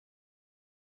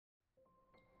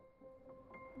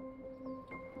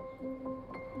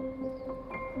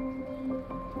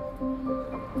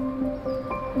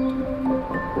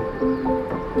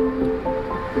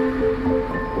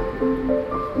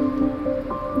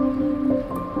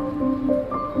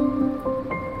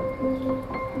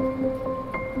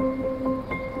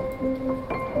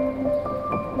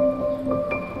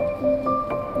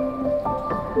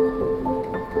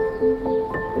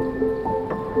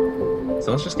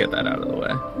So let's just get that out of the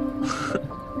way.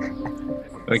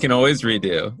 We can always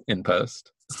redo in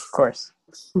post. Of course.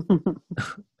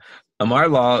 Amar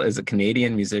Lal is a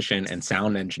Canadian musician and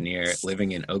sound engineer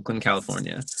living in Oakland,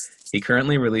 California. He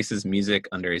currently releases music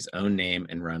under his own name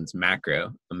and runs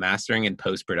Macro, a mastering and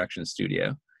post-production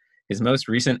studio. His most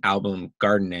recent album,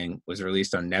 Gardening, was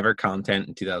released on Never Content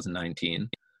in 2019.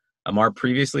 Amar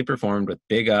previously performed with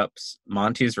Big Ups,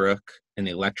 Monty's Rook, and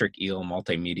the Electric Eel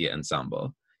Multimedia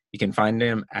Ensemble. You can find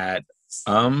him at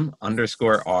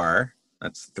 _R,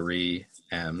 that's 3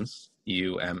 M's,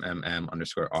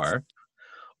 UMMM_R,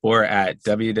 or at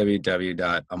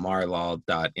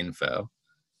www.amarlal.info.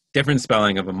 Different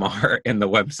spelling of Amar in the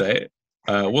website.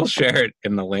 We'll share it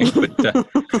in the link, but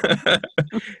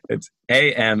it's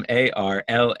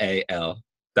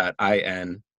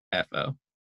AMARLAL.INFO.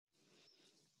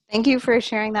 Thank you for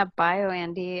sharing that bio,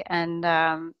 Andy.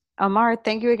 And Amar,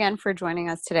 thank you again for joining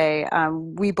us today.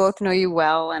 We both know you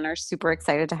well and are super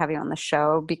excited to have you on the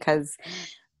show because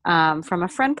from a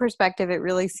friend perspective, it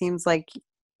really seems like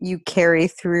you carry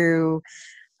through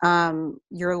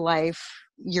your life,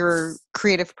 your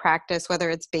creative practice,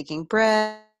 whether it's baking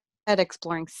bread,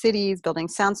 exploring cities, building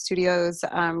sound studios.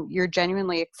 You're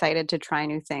genuinely excited to try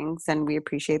new things, and we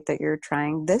appreciate that you're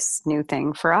trying this new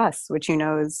thing for us, which you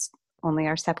know is only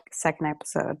our second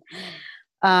episode.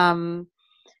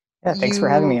 Yeah, thanks for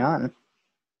having me on.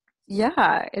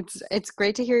 Yeah, it's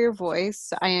great to hear your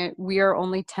voice. We are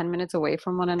only 10 minutes away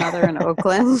from one another in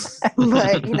Oakland,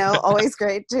 but always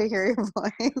great to hear your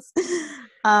voice.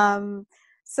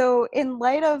 So in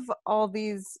light of all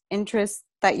these interests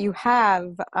that you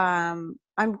have, I'm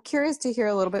curious to hear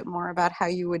a little bit more about how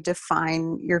you would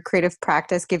define your creative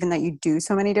practice, given that you do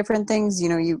so many different things.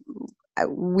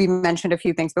 We mentioned a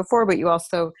few things before, but you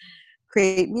also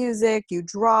create music, you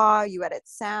draw, you edit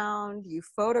sound, you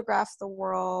photograph the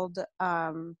world.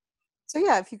 So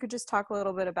yeah, if you could just talk a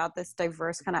little bit about this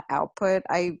diverse kind of output.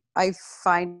 I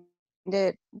find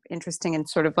it interesting in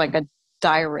sort of like a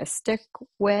diaristic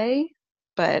way,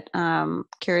 but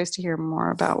curious to hear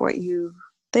more about what you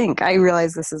think. I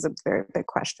realize this is a very big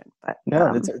question, but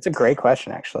no, it's a great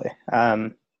question actually.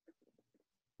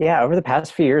 Yeah, over the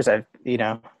past few years, I've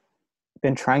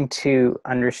been trying to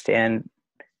understand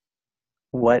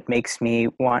what makes me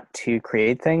want to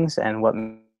create things and what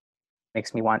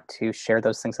makes me want to share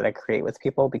those things that I create with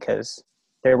people, because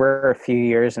there were a few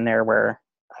years in there where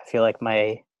I feel like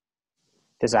my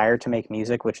desire to make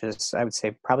music, which is, I would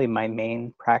say, probably my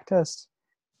main practice,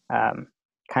 kind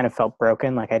of felt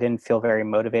broken. Like I didn't feel very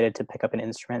motivated to pick up an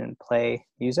instrument and play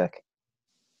music.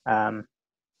 And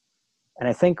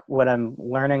I think what I'm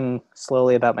learning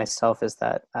slowly about myself is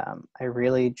that I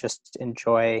really just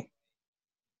enjoy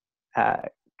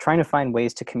trying to find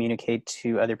ways to communicate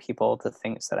to other people the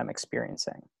things that I'm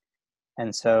experiencing.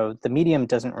 And so the medium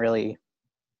doesn't really,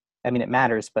 it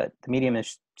matters, but the medium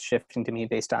is shifting to me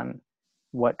based on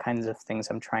what kinds of things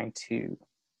I'm trying to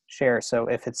share. So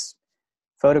if it's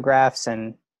photographs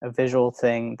and a visual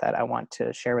thing that I want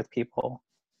to share with people,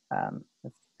 I've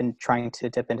been trying to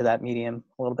dip into that medium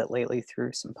a little bit lately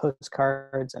through some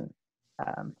postcards, and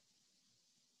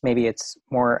maybe it's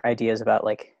more ideas about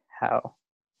like how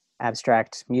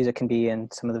abstract music can be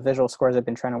and some of the visual scores I've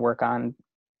been trying to work on,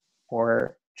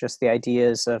 or just the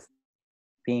ideas of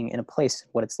being in a place,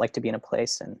 what it's like to be in a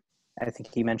place. And I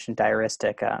think you mentioned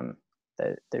diaristic,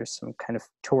 that there's some kind of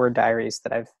tour diaries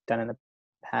that I've done in the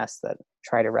past that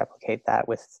try to replicate that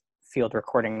with field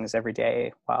recordings every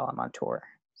day while I'm on tour.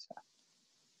 So I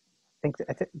think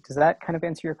does that kind of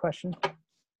answer your question?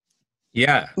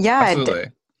 Yeah, yeah,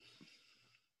 absolutely.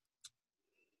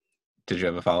 Did you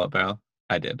have a follow-up, Val?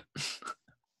 I did.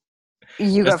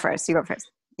 You go first.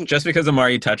 Just because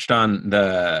Amar touched on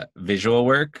the visual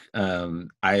work,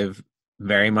 I've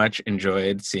very much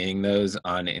enjoyed seeing those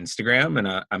on Instagram, and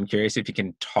I'm curious if you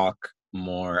can talk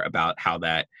more about how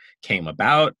that came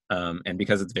about, and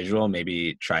because it's visual,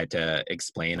 maybe try to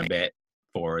explain a bit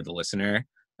for the listener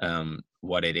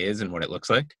what it is and what it looks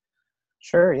like.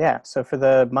 Sure, yeah. So for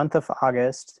the month of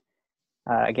August,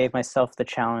 I gave myself the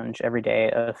challenge every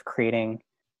day of creating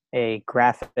a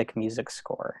graphic music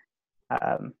score.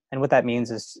 And what that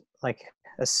means is like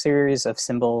a series of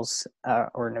symbols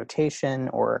or notation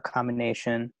or a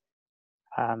combination.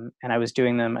 And I was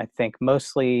doing them, I think,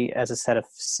 mostly as a set of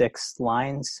 6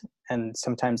 lines. And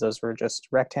sometimes those were just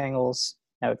rectangles.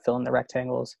 I would fill in the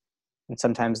rectangles. And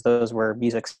sometimes those were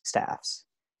music staffs.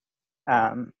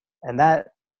 And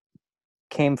that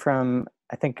came from,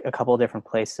 I think, a couple of different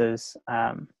places.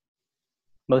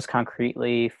 Most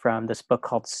concretely from this book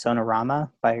called Sonorama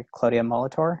by Claudia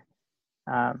Molitor.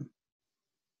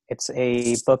 It's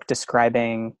a book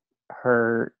describing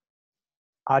her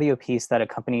audio piece that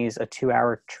accompanies a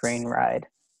 2-hour train ride.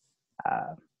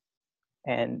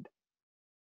 And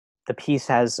the piece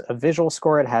has a visual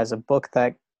score. It has a book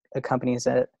that accompanies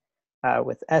it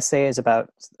with essays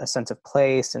about a sense of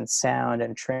place and sound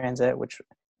and transit, which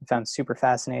I found super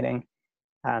fascinating.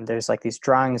 There's like these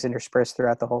drawings interspersed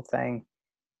throughout the whole thing.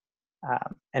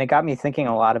 And it got me thinking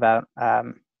a lot about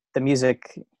the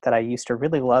music that I used to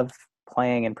really love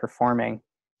playing and performing.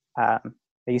 I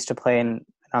used to play in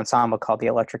an ensemble called the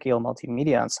Electric Eel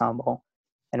Multimedia Ensemble,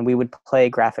 and we would play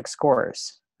graphic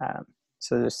scores.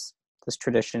 So there's this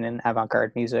tradition in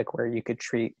avant-garde music where you could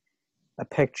treat a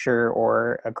picture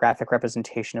or a graphic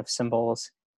representation of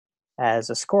symbols as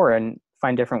a score and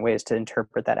find different ways to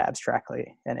interpret that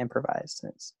abstractly and improvise.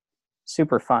 And it's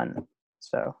super fun.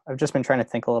 So I've just been trying to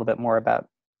think a little bit more about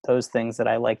those things that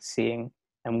I liked seeing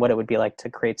and what it would be like to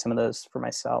create some of those for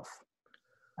myself.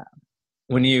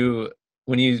 When you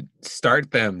start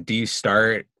them, do you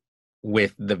start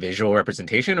with the visual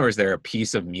representation, or is there a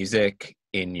piece of music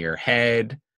in your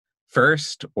head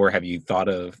first, or have you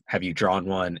drawn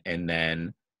one and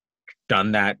then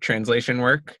done that translation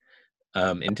work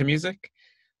into music?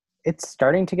 It's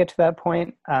starting to get to that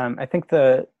point. I think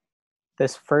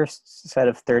this first set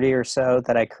of 30 or so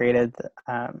that I created,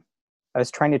 I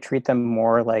was trying to treat them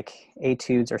more like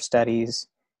etudes or studies,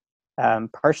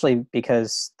 partially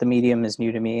because the medium is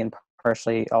new to me, and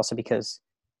partially also because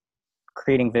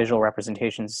creating visual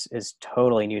representations is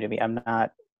totally new to me. I'm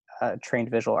not a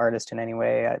trained visual artist in any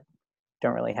way. I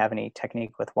don't really have any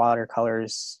technique with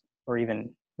watercolors or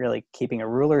even really keeping a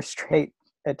ruler straight,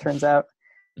 it turns out.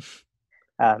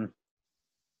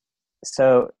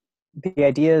 So the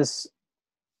ideas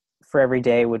for every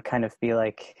day would kind of be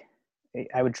like,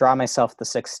 I would draw myself the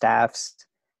 6 staffs,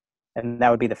 and that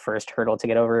would be the first hurdle to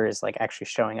get over, is like actually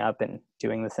showing up and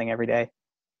doing the thing every day.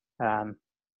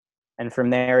 And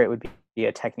from there, it would be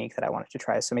a technique that I wanted to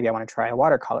try. So maybe I want to try a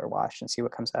watercolor wash and see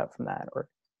what comes out from that. Or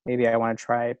maybe I want to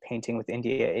try painting with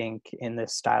India ink in the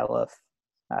style of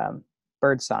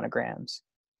bird sonograms.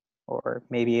 Or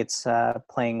maybe it's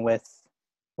playing with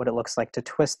what it looks like to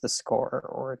twist the score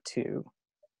or to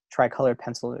try colored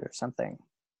pencils or something.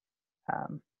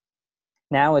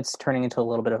 Now it's turning into a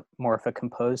little bit of more of a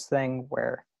composed thing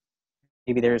where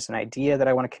maybe there's an idea that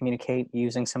I want to communicate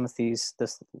using some of this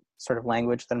sort of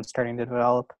language that I'm starting to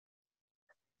develop.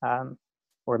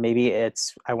 Or maybe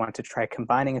it's, I want to try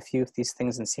combining a few of these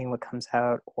things and seeing what comes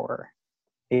out. Or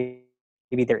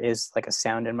maybe there is like a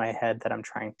sound in my head that I'm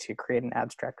trying to create an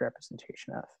abstract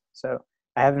representation of. So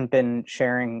I haven't been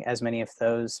sharing as many of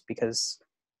those because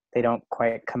they don't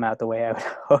quite come out the way I would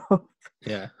hope.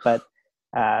 Yeah. But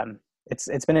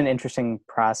it's been an interesting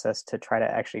process to try to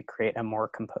actually create a more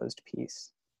composed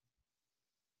piece.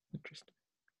 Interesting.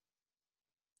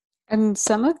 And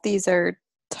some of these are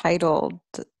titled.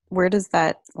 Where does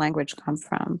that language come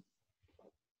from?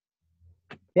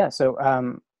 Yeah, so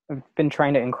I've been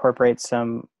trying to incorporate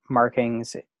some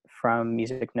markings from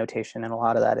music notation, and a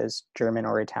lot of that is German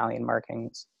or Italian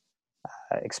markings,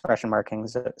 expression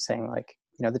markings saying like,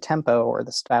 the tempo or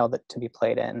the style that to be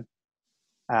played in.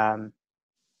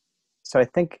 So I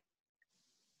think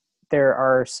there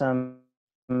are some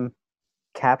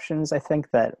captions, I think,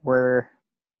 that were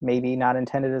maybe not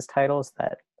intended as titles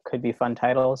that could be fun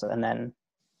titles. And then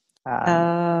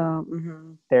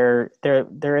there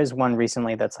is one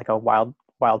recently that's like a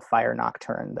wildfire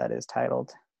nocturne that is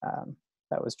titled.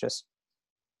 That was just,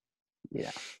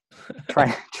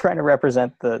 trying to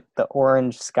represent the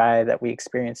orange sky that we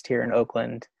experienced here in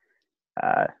Oakland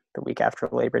the week after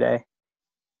Labor Day.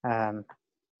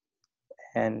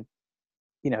 And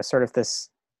sort of this,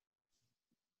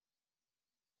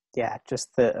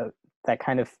 just that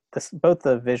kind of both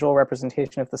the visual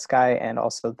representation of the sky and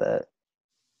also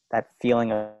that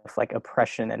feeling of like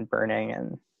oppression and burning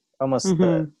and almost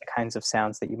the kinds of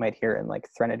sounds that you might hear in like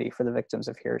Threnody for the Victims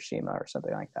of Hiroshima or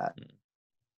something like that.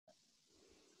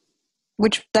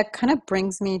 Which that kind of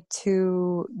brings me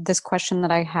to this question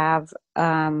that I have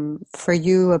for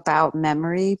you about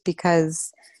memory,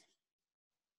 because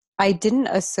I didn't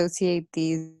associate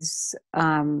these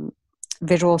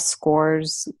visual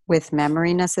scores with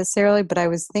memory necessarily, but I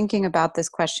was thinking about this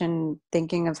question,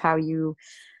 thinking of how you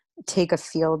take a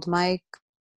field mic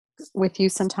with you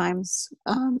sometimes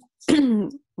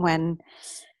when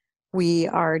we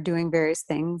are doing various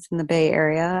things in the Bay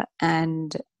Area.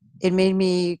 And it made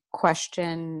me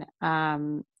question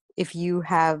if you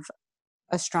have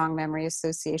a strong memory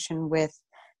association with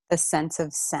the sense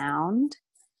of sound.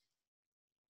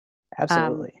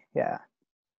 Absolutely. Yeah.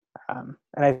 And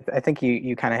I think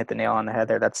you kind of hit the nail on the head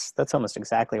there. That's almost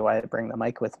exactly why I bring the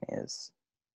mic with me, is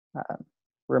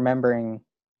remembering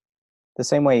the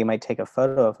same way you might take a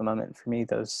photo of a moment, for me,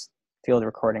 those field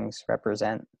recordings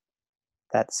represent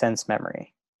that sense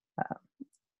memory,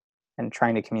 and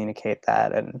trying to communicate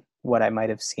that and what I might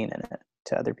have seen in it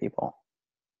to other people.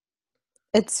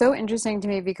 It's so interesting to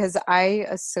me because I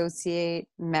associate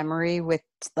memory with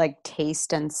like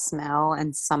taste and smell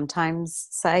and sometimes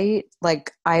sight.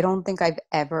 Like, I don't think I've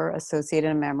ever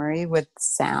associated a memory with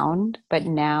sound, but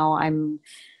now I'm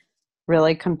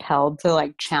really compelled to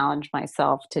like challenge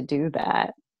myself to do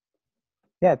that.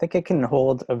 Yeah, I think it can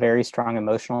hold a very strong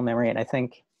emotional memory. And I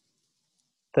think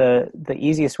the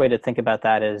easiest way to think about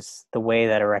that is the way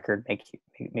that a record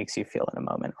makes you feel in a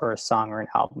moment, or a song or an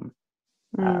album.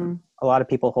 A lot of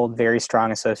people hold very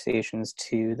strong associations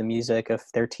to the music of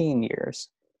their teen years,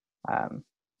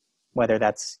 whether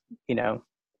that's,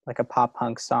 like a pop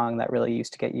punk song that really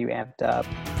used to get you amped up.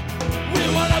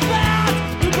 We want a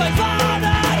band who plays loud and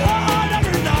hard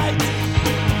every night.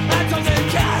 People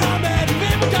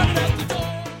coming out the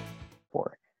door.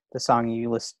 Or the song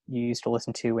you used to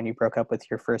listen to when you broke up with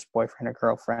your first boyfriend or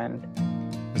girlfriend.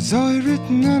 I saw it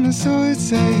written and I saw it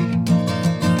say,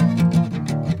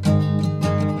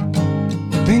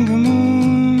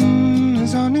 Moon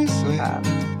is on its way.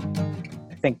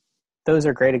 I think those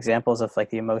are great examples of like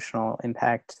the emotional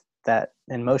impact, that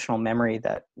emotional memory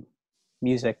that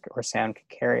music or sound can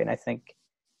carry. And I think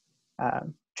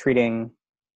treating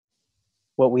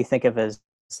what we think of as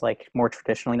like more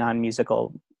traditionally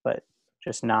non-musical, but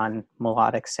just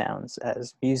non-melodic sounds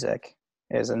as music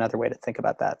is another way to think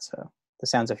about that. So the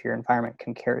sounds of your environment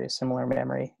can carry a similar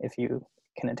memory if you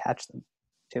can attach them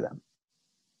to them.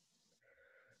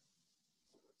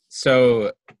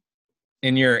 So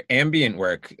in your ambient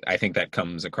work, I think that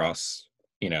comes across,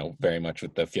 very much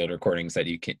with the field recordings that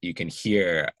you can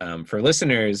hear. For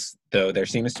listeners, though, there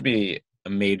seems to be a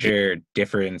major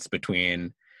difference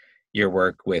between your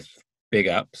work with Big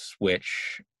Ups,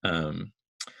 which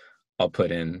I'll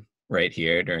put in right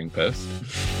here during post.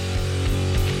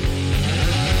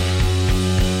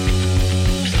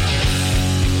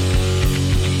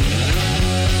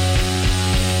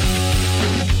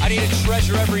 I need to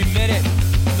treasure every minute,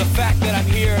 the fact that I'm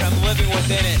here and I'm living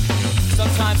within it.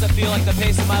 Sometimes I feel like the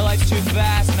pace of my life's too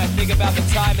fast, and I think about the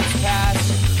time that's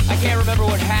passed. I can't remember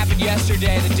what happened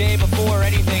yesterday, the day before,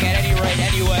 anything, at any rate,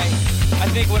 anyway. I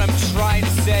think what I'm trying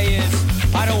to say is,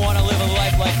 I don't want to live a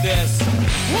life like this.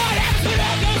 What happens when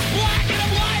all goes black and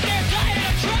I'm lying there dying and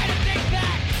I'm trying to think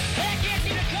back, and I can't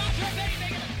see the contour of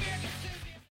anything and the fear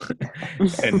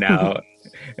consumes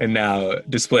you. and now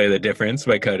display the difference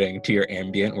by cutting to your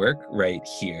ambient work right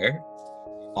here,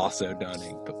 also done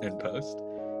in post.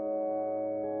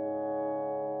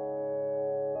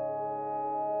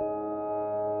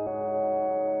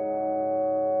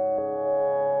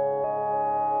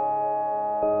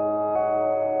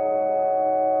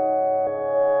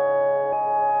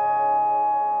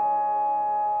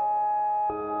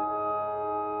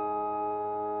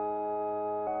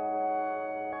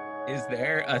 Is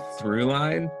there a through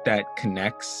line that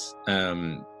connects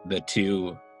the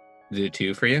two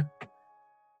for you?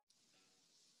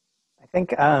 I think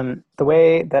the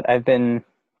way that I've been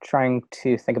trying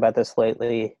to think about this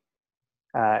lately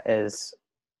is,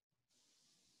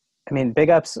 Big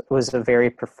Ups was a very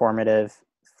performative,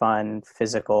 fun,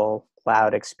 physical,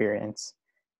 loud experience.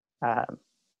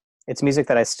 It's music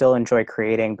that I still enjoy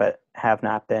creating, but have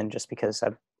not been, just because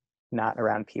I'm not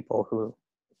around people who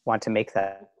want to make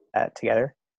that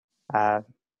together.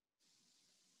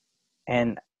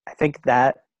 And I think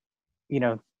that,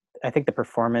 I think the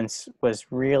performance was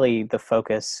really the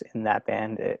focus in that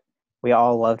band. We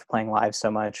all loved playing live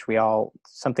so much.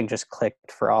 Something just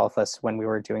clicked for all of us when we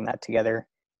were doing that together.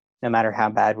 No matter how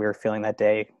bad we were feeling that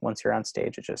day, once you're on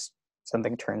stage,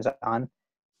 something turns on.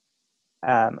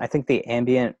 I think the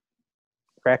ambient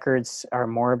records are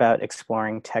more about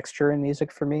exploring texture in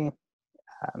music for me,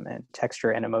 and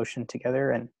texture and emotion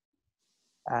together. And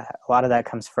a lot of that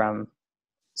comes from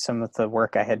some of the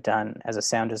work I had done as a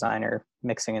sound designer,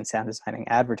 mixing and sound designing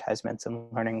advertisements,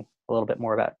 and learning a little bit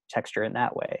more about texture in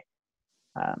that way.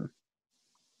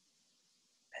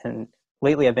 And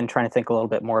lately I've been trying to think a little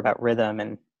bit more about rhythm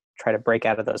and try to break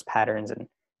out of those patterns, and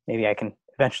maybe I can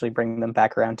eventually bring them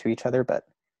back around to each other. But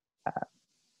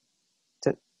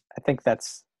I think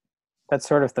that's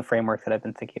sort of the framework that I've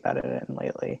been thinking about it in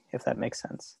lately, if that makes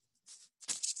sense.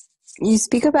 You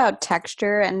speak about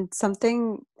texture, and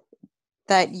something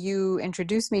that you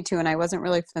introduced me to and I wasn't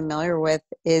really familiar with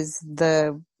is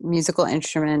the musical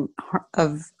instrument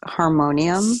of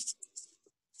harmonium.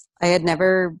 I had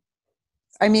never,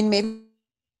 maybe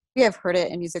I've heard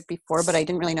it in music before, but I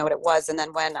didn't really know what it was. And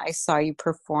then when I saw you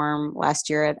perform last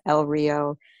year at El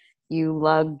Rio, you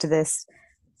lugged this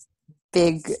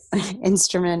big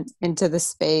instrument into the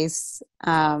space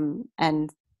and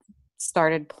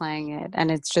started playing it.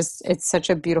 And it's such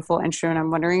a beautiful instrument.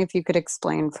 I'm wondering if you could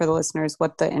explain for the listeners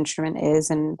what the instrument is,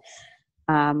 and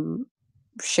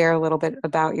share a little bit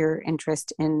about your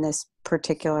interest in this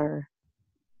particular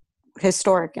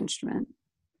historic instrument.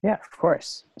 Yeah, of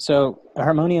course. So a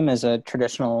harmonium is a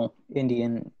traditional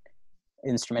Indian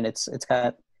instrument. It's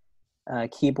got a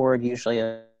keyboard, usually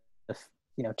of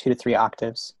 2 to 3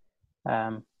 octaves,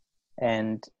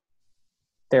 and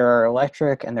there are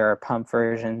electric and there are pump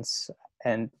versions.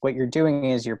 And what you're doing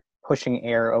is you're pushing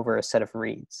air over a set of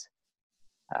reeds,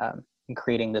 and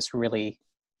creating this really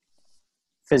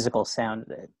physical sound,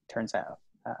 it turns out.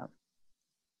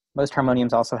 Most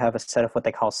harmoniums also have a set of what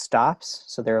they call stops.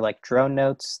 So they're like drone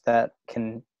notes that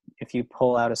can, if you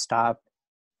pull out a stop,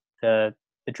 the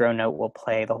drone note will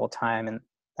play the whole time. And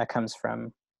that comes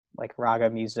from like raga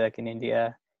music in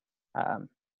India.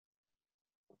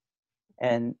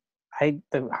 And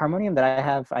the harmonium that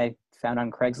I found on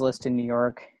Craigslist in New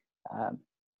York.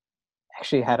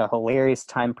 Actually had a hilarious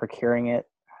time procuring it.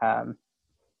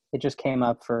 It just came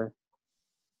up for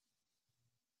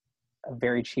a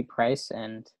very cheap price,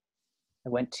 and I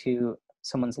went to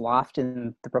someone's loft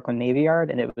in the Brooklyn Navy Yard,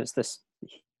 and it was this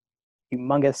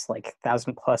humongous, like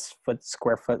 1,000+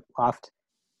 square foot loft,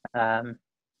 and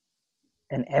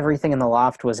everything in the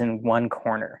loft was in one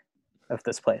corner of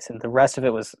this place, and the rest of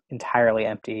it was entirely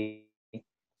empty.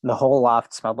 The whole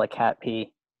loft smelled like cat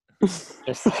pee.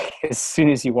 Just like, as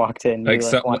soon as you walked in,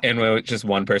 and just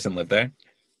one person lived there.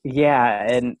 Yeah,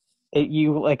 and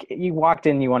you walked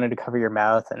in, you wanted to cover your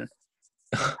mouth, and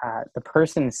the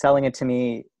person selling it to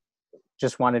me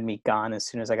just wanted me gone as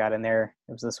soon as I got in there.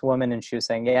 It was this woman, and she was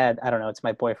saying, "Yeah, I don't know, it's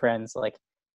my boyfriend's. Like,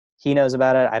 he knows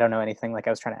about it. I don't know anything." Like, I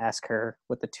was trying to ask her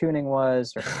what the tuning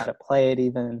was or how to play it,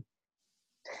 even.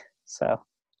 So,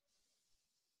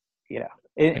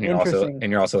 and you're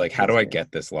interesting. also like, "How do I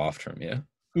get this loft from you?"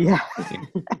 Yeah,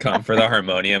 You come for the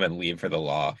harmonium and leave for the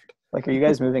loft. Like, are you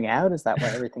guys moving out? Is that why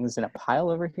everything's in a pile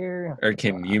over here? Or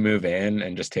can you move in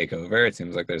and just take over? It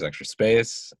seems like there's extra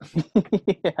space.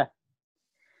 Yeah.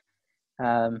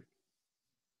 But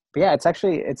yeah,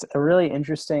 it's a really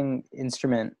interesting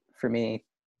instrument for me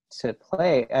to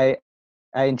play.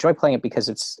 I enjoy playing it because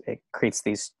it creates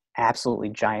these absolutely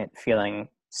giant feeling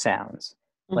sounds.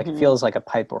 Like, it feels like a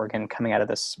pipe organ coming out of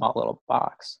this small little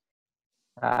box.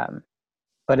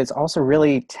 But it's also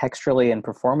really texturally and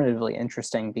performatively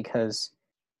interesting because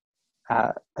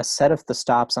a set of the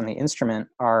stops on the instrument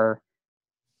are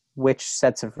which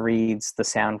sets of reeds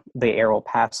the air will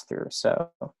pass through.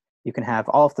 So you can have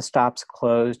all of the stops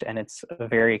closed, and it's a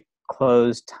very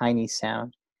closed, tiny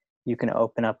sound. You can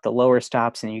open up the lower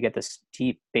stops and you get this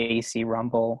deep, bassy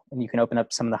rumble, and you can open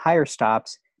up some of the higher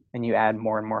stops and you add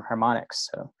more and more harmonics.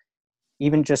 So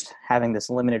even just having this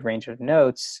limited range of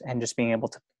notes and just being able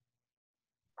to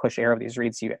push air over these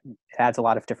reeds, it adds a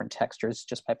lot of different textures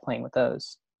just by playing with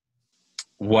those.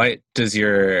 What does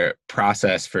your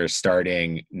process for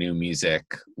starting new music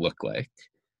look like?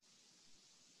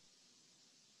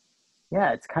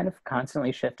 Yeah, it's kind of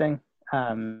constantly shifting.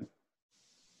 A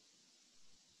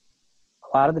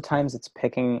lot of the times it's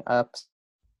picking up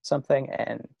something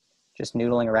and just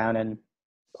noodling around and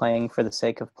playing for the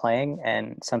sake of playing,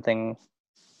 and sometimes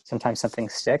something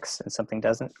sticks and something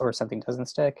doesn't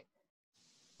stick.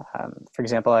 For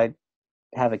example, I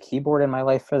have a keyboard in my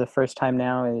life for the first time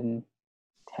now in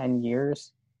 10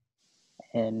 years.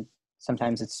 And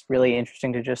sometimes it's really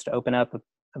interesting to just open up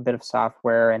a bit of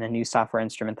software and a new software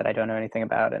instrument that I don't know anything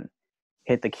about and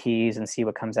hit the keys and see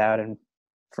what comes out. And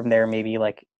from there, maybe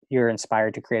like you're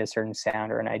inspired to create a certain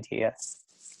sound or an idea.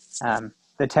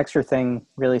 The texture thing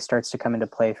really starts to come into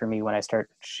play for me when I start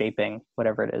shaping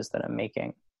whatever it is that I'm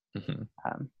making.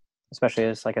 Mm-hmm. Especially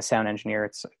as like a sound engineer,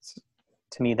 it's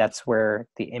to me, that's where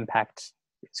the impact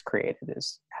is created,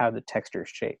 is how the texture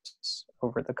shapes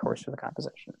over the course of the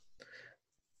composition.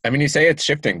 I mean, you say it's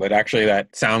shifting, but actually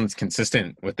that sounds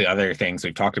consistent with the other things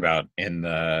we've talked about in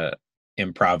the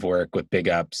improv work with big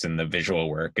ups and the visual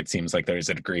work. It seems like there's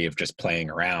a degree of just playing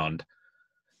around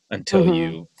until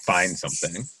you find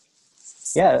something.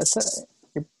 Yeah,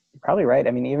 you're probably right.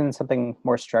 I mean, even something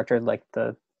more structured like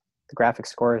the graphic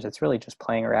scores, it's really just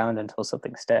playing around until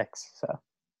something sticks. So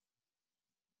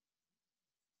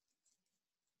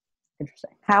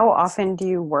interesting. How often do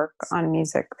you work on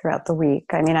music throughout the week?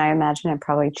 I mean, I imagine it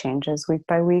probably changes week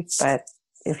by week, but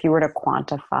if you were to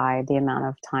quantify the amount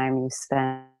of time you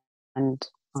spend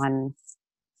on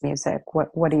music,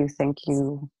 what do you think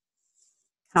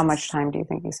how much time do you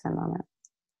think you spend on it?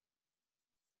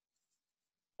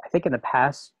 I think in the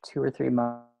past 2 or 3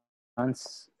 months,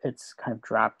 months, it's kind of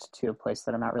dropped to a place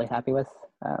that I'm not really happy with.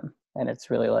 And it's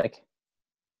really like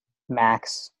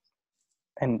max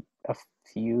and a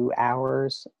few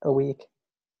hours a week,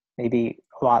 maybe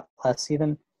a lot less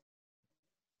even.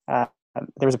 There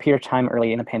was a period of time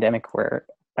early in the pandemic where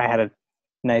I had a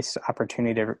nice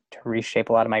opportunity to reshape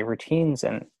a lot of my routines,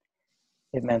 and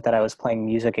it meant that I was playing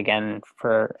music again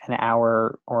for an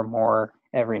hour or more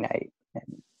every night.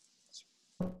 And it's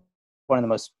one of the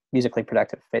most musically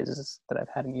productive phases that I've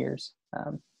had in years.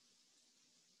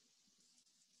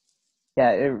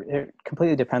 It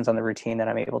completely depends on the routine that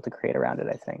I'm able to create around it,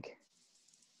 I think.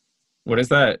 What is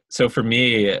that? So for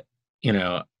me, you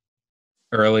know,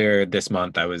 earlier this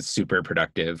month, I was super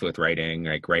productive with writing,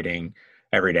 like writing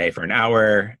every day for an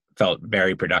hour, felt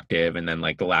very productive. And then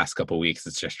like the last couple of weeks,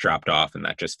 it's just dropped off, and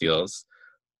that just feels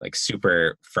like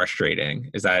super frustrating.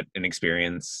 Is that an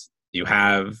experience you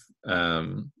have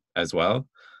as well?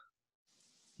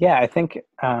 Yeah, I think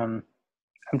I'm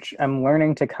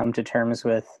learning to come to terms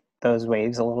with those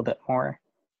waves a little bit more.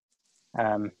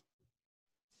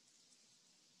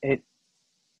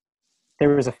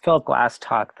 There was a Philip Glass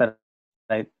talk that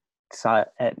I saw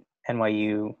at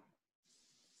NYU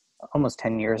almost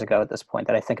 10 years ago at this point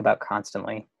that I think about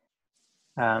constantly.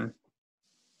 And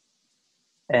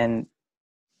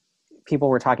people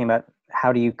were talking about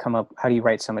how do you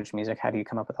write so much music? How do you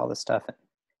come up with all this stuff? And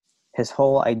his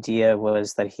whole idea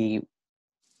was that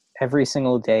every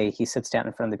single day he sits down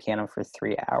in front of the piano for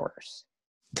 3 hours.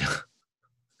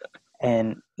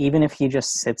 And even if he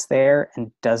just sits there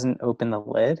and doesn't open the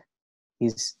lid,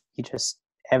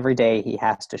 every day he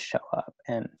has to show up.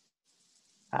 And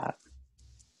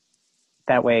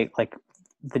that way, like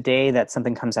the day that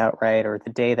something comes out right, or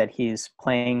the day that he's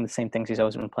playing the same things he's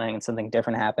always been playing and something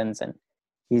different happens and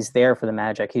he's there for the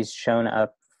magic, he's shown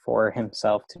up for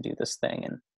himself to do this thing.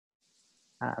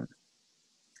 And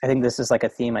I think this is like a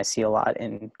theme I see a lot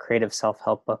in creative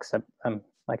self-help books. I'm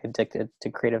like addicted to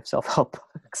creative self-help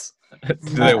books.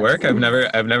 Do they work? I've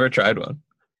never tried one.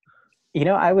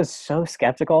 I was so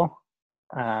skeptical,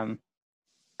 and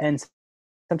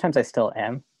sometimes I still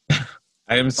am.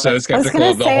 I am so skeptical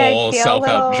of the whole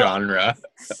self-help genre.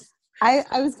 I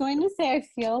was going to say I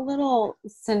feel a little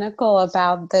cynical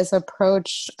about this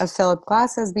approach of Philip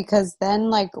Glass's, because then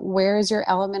like where's your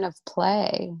element of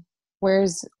play?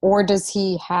 Or does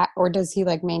he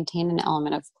like maintain an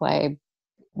element of play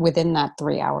within that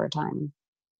 3 hour time?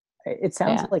 It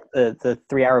sounds like the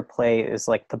 3 hour play is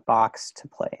like the box to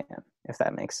play in, if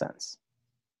that makes sense.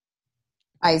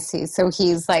 I see. So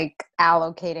he's like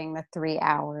allocating the 3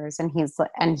 hours, and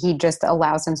he just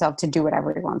allows himself to do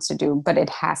whatever he wants to do, but it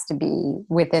has to be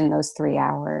within those 3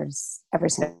 hours every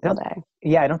single day.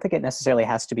 Yeah, I don't think it necessarily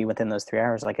has to be within those 3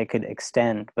 hours. Like it could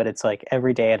extend, but it's like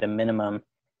every day at a minimum,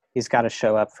 he's got to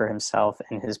show up for himself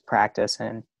and his practice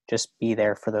and just be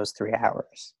there for those 3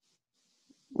 hours.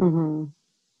 Mm-hmm.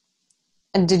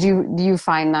 And do you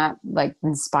find that like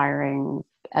inspiring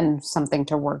and something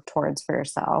to work towards for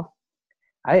yourself?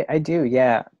 I do,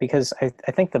 yeah, because I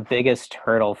think the biggest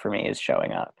hurdle for me is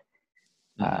showing up.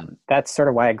 That's sort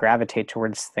of why I gravitate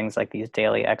towards things like these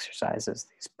daily exercises,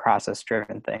 these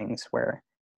process-driven things where,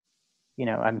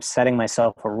 I'm setting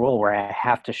myself a rule where I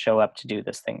have to show up to do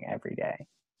this thing every day.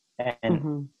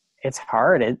 And it's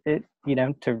hard, to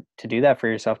do that for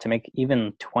yourself, to make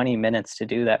even 20 minutes to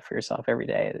do that for yourself every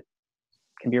day. It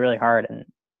can be really hard.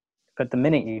 But the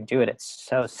minute you do it, it's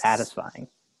so satisfying.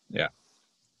 Yeah.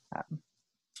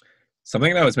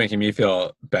 Something that was making me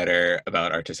feel better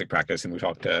about artistic practice, and we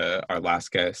talked to our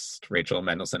last guest, Rachel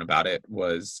Mendelson, about it,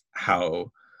 was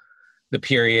how the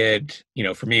period,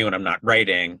 for me when I'm not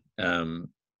writing,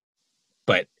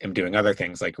 but am doing other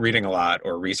things like reading a lot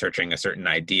or researching a certain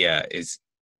idea, is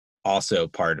also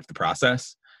part of the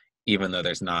process, even though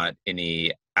there's not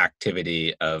any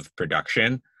activity of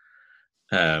production.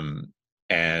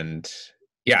 And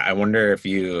yeah, I wonder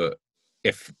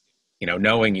if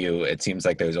knowing you, it seems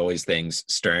like there's always things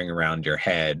stirring around your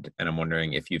head. And I'm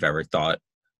wondering if you've ever thought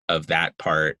of that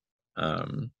part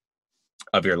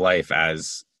of your life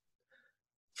as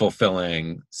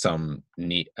fulfilling some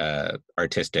neat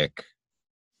artistic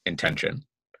intention.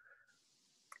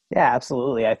 Yeah,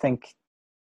 absolutely. I think,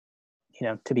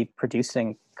 to be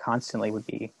producing constantly would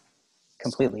be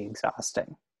completely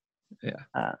exhausting. Yeah.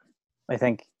 I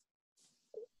think,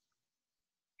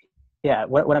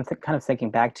 what I'm kind of thinking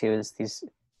back to is these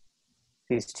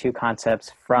two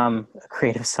concepts from a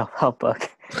creative self-help book.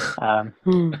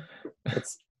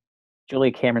 It's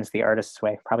Julia Cameron's The Artist's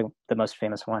Way, probably the most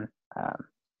famous one.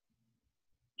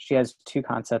 She has two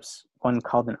concepts, one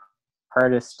called an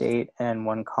artist state and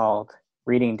one called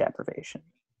reading deprivation.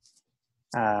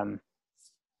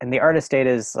 And the artist date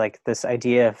is like this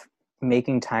idea of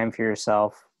making time for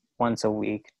yourself once a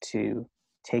week to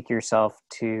take yourself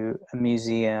to a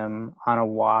museum, on a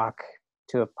walk,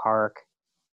 to a park,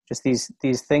 just these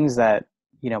things that,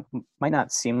 you know, might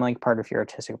not seem like part of your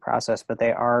artistic process, but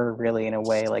they are really, in a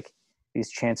way, like these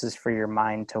chances for your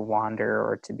mind to wander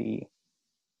or to be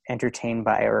entertained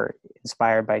by or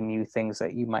inspired by new things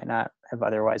that you might not have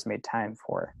otherwise made time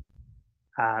for.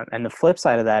 And the flip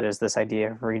side of that is this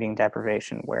idea of reading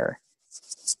deprivation, where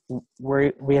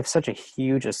we have such a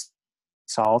huge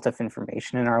assault of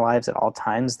information in our lives at all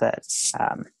times that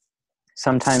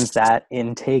sometimes that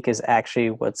intake is actually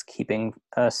what's keeping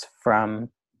us from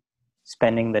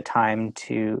spending the time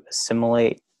to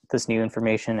assimilate this new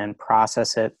information and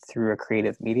process it through a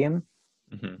creative medium.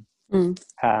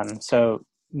 So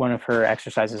one of her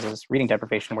exercises is reading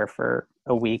deprivation, where for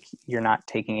a week you're not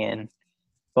taking in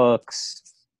books,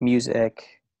 music.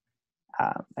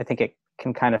 I think it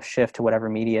can kind of shift to whatever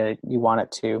media you want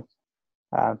it to,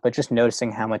 but just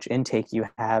noticing how much intake you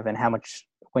have and how much,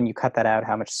 when you cut that out,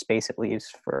 how much space it leaves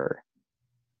for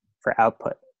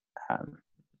output.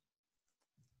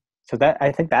 So that,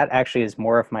 I think that actually is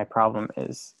more of my problem,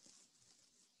 is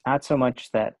not so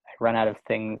much that I run out of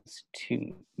things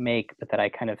to make, but that I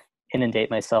kind of inundate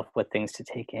myself with things to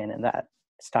take in, and that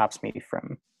stops me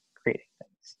from creating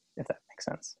things, if that makes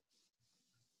sense.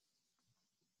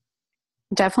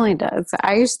 Definitely does.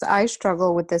 I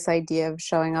struggle with this idea of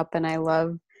showing up, and I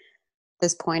love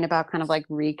this point about kind of like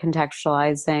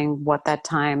recontextualizing what that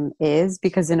time is,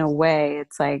 because in a way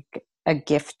it's like a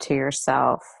gift to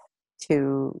yourself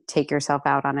to take yourself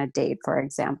out on a date, for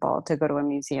example, to go to a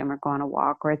museum or go on a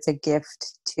walk, or it's a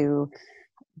gift to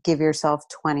give yourself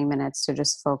 20 minutes to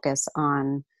just focus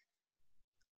on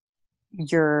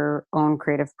your own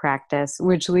creative practice,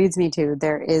 which leads me to,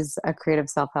 there is a creative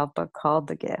self-help book called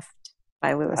The Gift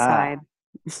by Lewis Hyde.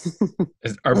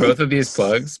 Are both of these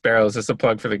plugs? Beryl, is this a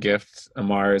plug for The Gift?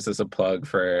 Amar, is this a plug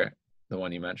for the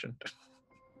one you mentioned?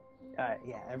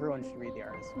 Yeah, everyone should read The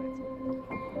Artist's Way.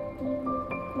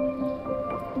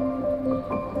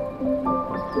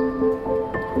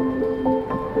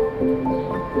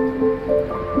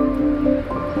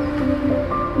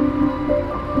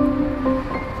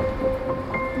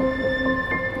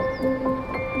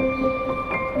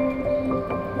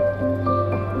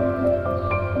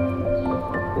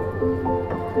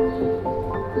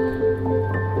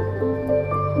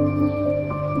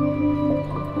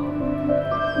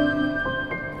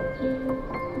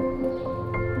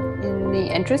 In the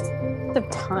interest of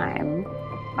time,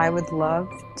 I would love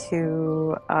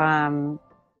to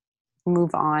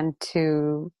move on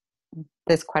to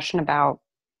this question about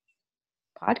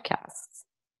podcasts.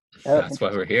 That's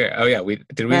why we're here. Oh yeah,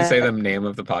 did we say the name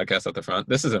of the podcast at the front?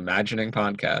 This is Imagining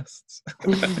Podcasts.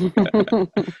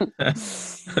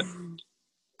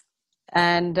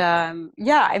 And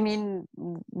yeah, I mean,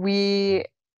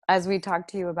 as we talked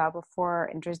to you about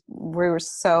before, we were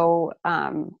so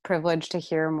privileged to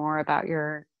hear more about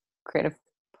your creative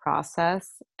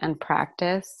process and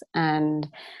practice, and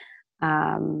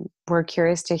we're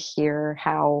curious to hear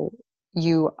how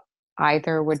you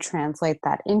either would translate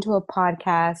that into a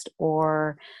podcast,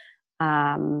 or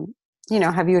you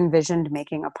know, have you envisioned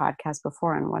making a podcast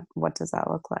before, and what does that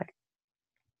look like?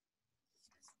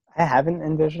 I haven't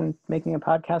envisioned making a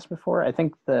podcast before. I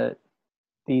think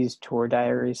these tour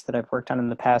diaries that I've worked on in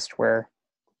the past, where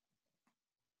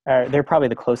they're probably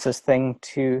the closest thing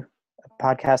to a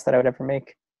podcast that I would ever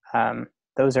make.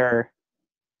 Those are,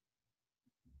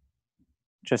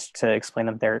 just to explain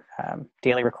them, they're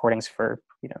daily recordings for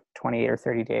 28 or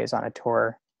 30 days on a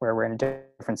tour, where we're in a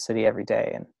different city every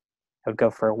day, and I would go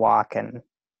for a walk and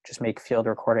just make field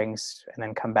recordings and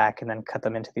then come back and then cut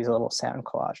them into these little sound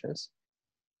collages.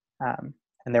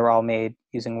 And they were all made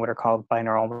using what are called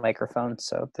binaural microphones.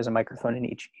 So there's a microphone in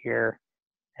each ear,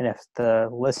 and if the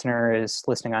listener is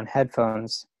listening on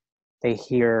headphones, they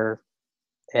hear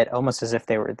it almost as if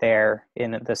they were there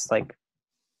in this like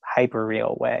hyper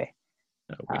real way.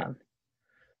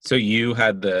 So you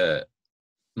had the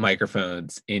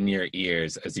microphones in your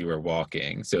ears as you were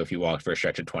walking. So if you walked for a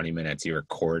stretch of 20 minutes, you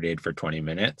recorded for 20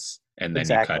 minutes and then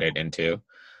you cut it into.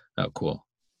 Oh, cool.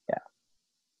 Yeah.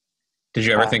 Did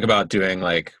you ever think about doing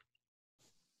like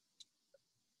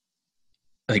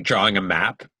drawing a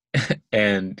map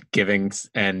and doing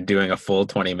a full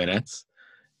 20 minutes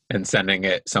and sending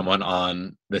it someone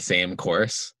on the same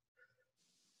course?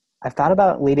 I've thought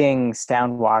about leading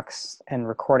sound walks and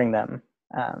recording them,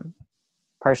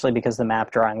 partially because the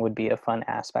map drawing would be a fun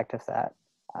aspect of that,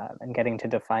 and getting to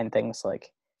define things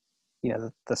like,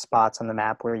 the spots on the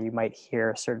map where you might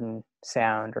hear a certain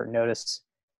sound or notice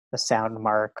a sound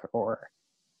mark, or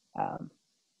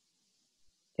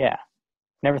Yeah,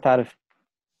 never thought of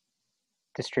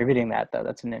distributing that, though.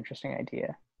 That's an interesting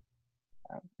idea.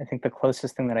 I think the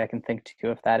closest thing that I can think to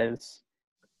of that is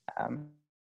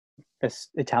this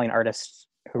Italian artist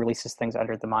who releases things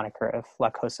under the moniker of La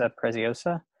Cosa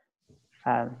Preziosa.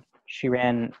 She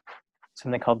ran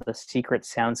something called the Secret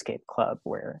Soundscape Club,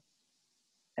 where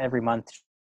every month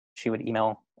she would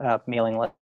email mailing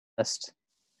list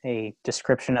a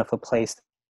description of a place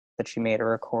that she made a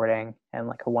recording and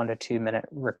like a 1 to 2 minute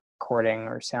recording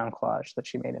or sound collage that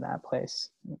she made in that place.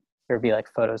 There would be like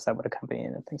photos that would accompany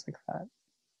it and things like that.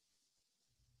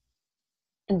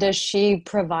 Does she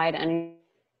provide any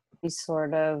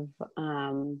sort of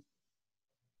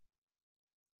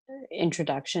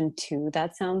introduction to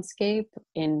that soundscape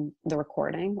in the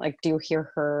recording? Like, do you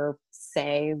hear her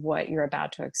say what you're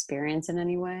about to experience in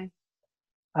any way?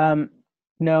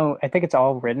 No, I think it's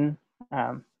all written.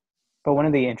 But one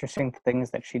of the interesting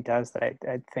things that she does that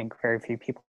I think very few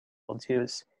people do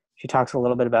is she talks a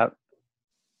little bit about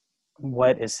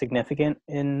what is significant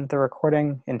in the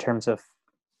recording in terms of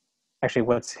actually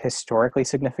what's historically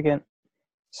significant.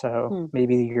 So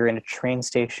maybe you're in a train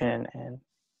station and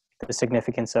the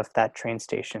significance of that train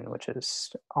station, which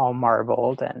is all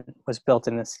marbled and was built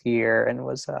in this year and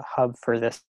was a hub for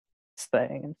this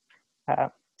thing.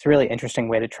 It's a really interesting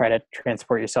way to try to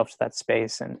transport yourself to that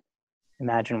space and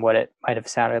imagine what it might have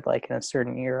sounded like in a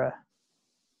certain era.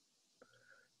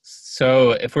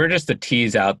 So if we're just to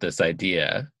tease out this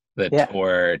idea, the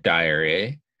tour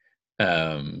diary,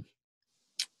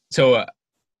 so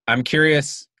I'm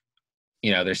curious,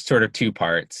 there's sort of two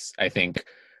parts. I think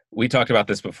we talked about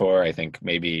this before. I think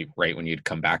maybe right when you'd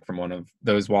come back from one of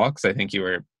those walks, I think you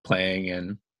were playing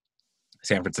in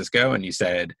San Francisco and you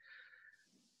said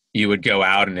you would go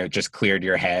out and it just cleared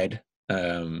your head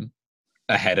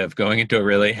ahead of going into a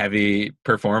really heavy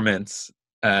performance.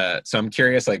 So I'm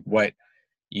curious, like, what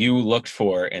you looked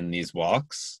for in these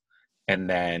walks, and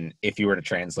then if you were to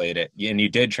translate it, and you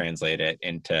did translate it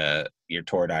into your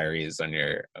tour diaries on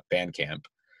your Bandcamp,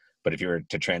 but if you were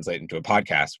to translate into a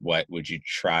podcast, what would you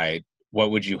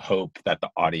hope that the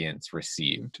audience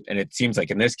received? And it seems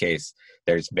like in this case,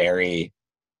 there could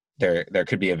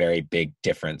be a very big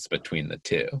difference between the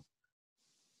two.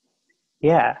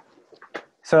 Yeah.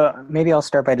 So maybe I'll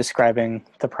start by describing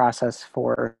the process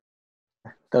for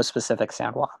those specific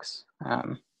sound walks.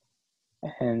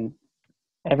 And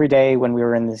every day when we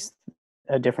were in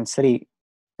a different city,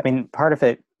 I mean, part of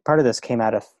this came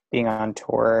out of being on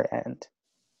tour, and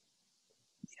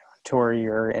tour,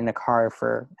 you're in a car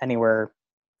for anywhere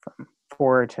from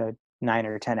 4 to 9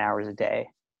 or 10 hours a day.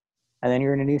 And then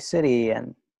you're in a new city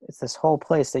and it's this whole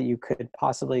place that you could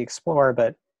possibly explore,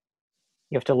 but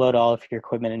you have to load all of your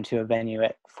equipment into a venue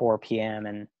at 4 p.m.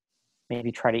 and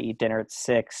maybe try to eat dinner at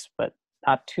 6, but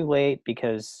not too late,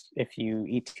 because if you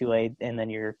eat too late and then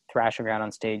you're thrashing around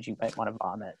on stage, you might want to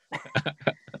vomit.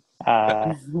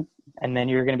 And then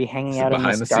you're going to be hanging out in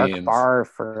this dark bar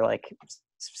for like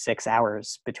 6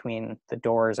 hours between the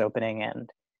doors opening and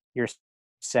your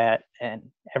set and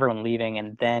everyone leaving,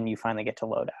 and then you finally get to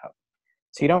load out.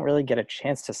 So you don't really get a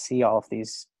chance to see all of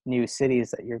these new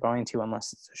cities that you're going to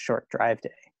unless it's a short drive day.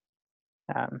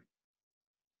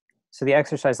 So the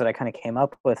exercise that I kind of came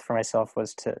up with for myself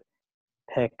was to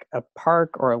pick a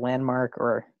park or a landmark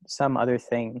or some other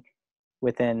thing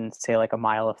within, say, like a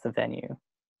mile of the venue.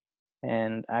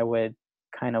 And I would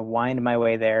kind of wind my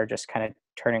way there, just kind of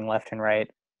turning left and right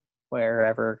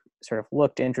wherever sort of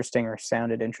looked interesting or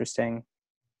sounded interesting.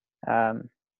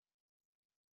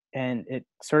 And it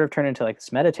sort of turned into like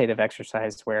this meditative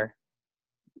exercise where,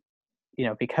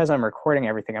 because I'm recording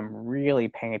everything, I'm really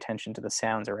paying attention to the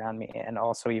sounds around me, and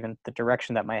also even the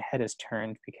direction that my head is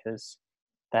turned, because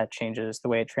that changes the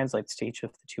way it translates to each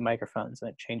of the two microphones, and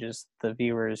it changes the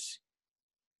viewer's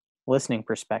listening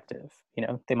perspective.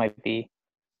 They might be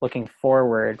looking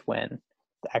forward when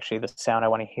actually the sound I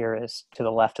want to hear is to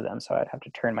the left of them, so I'd have to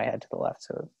turn my head to the left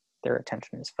so their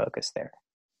attention is focused there.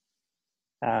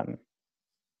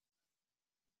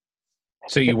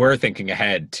 So you were thinking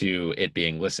ahead to it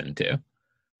being listened to?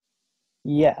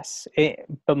 Yes,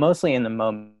 but mostly in the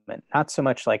moment, not so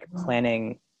much like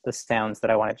planning the sounds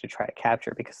that I wanted to try to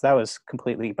capture, because that was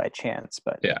completely by chance.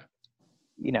 But yeah,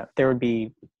 there would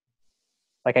be,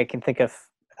 like, I can think of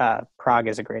Prague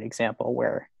as a great example,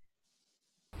 where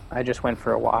I just went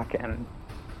for a walk and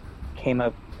came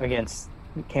up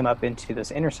into this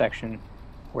intersection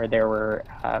where there were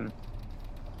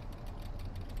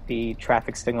the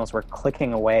traffic signals were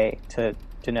clicking away to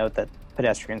denote that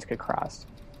pedestrians could cross,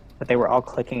 but they were all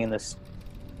clicking in this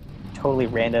totally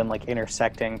random, like,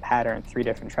 intersecting pattern, 3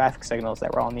 different traffic signals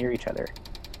that were all near each other.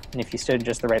 And if you stood in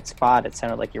just the right spot, it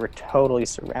sounded like you were totally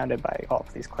surrounded by all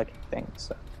of these clicking things.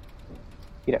 So,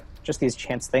 just these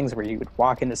chance things where you would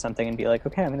walk into something and be like,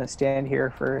 okay, I'm going to stand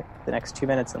here for the next 2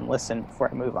 minutes and listen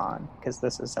before I move on, because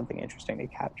this is something interesting to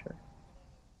capture.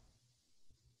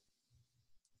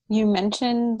 You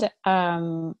mentioned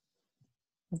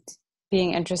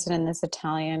being interested in this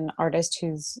Italian artist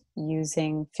who's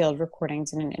using field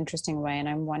recordings in an interesting way. And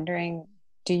I'm wondering,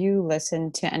 do you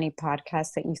listen to any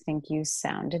podcasts that you think use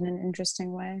sound in an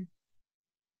interesting way?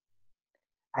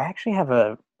 I actually have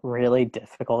a really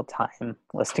difficult time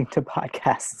listening to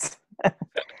podcasts.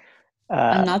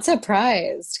 I'm not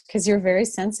surprised, because you're very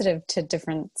sensitive to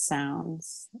different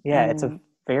sounds. Yeah, it's a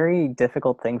very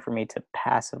difficult thing for me to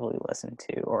passively listen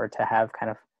to, or to have kind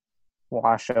of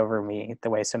wash over me the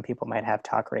way some people might have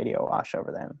talk radio wash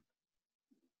over them.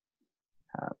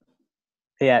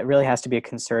 Yeah, it really has to be a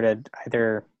concerted,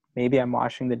 either maybe I'm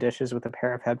washing the dishes with a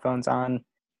pair of headphones on,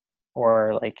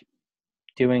 or like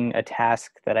doing a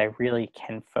task that I really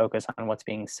can focus on what's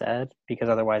being said, because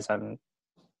otherwise I'm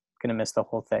going to miss the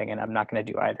whole thing and I'm not going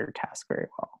to do either task very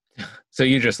well. So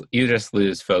you just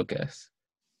lose focus.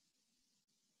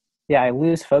 Yeah, I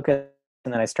lose focus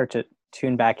and then I start to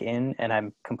tune back in and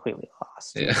I'm completely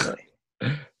lost. Yeah.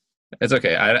 It's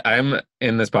okay. I'm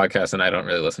in this podcast and I don't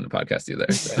really listen to podcasts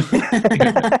either. So.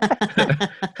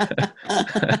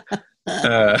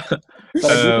 But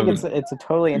I do think it's a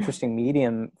totally interesting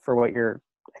medium for what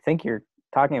I think you're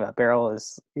talking about, Beryl,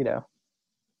 is, a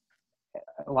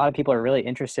lot of people are really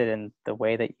interested in the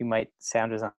way that you might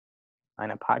sound design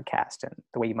a podcast and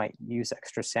the way you might use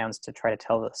extra sounds to try to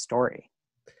tell the story.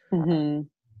 Mm-hmm.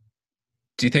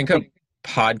 Do you think a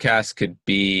podcast could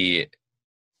be,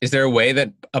 is there a way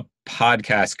that a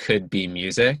podcast could be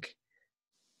music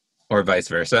or vice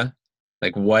versa?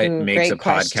 Like what makes a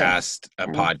podcast a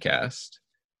podcast?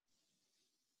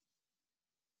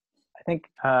 I think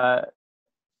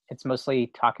it's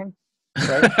mostly talking,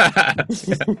 right?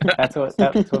 That's what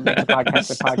makes a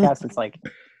podcast a podcast. It's like,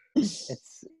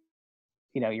 it's,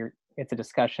 it's a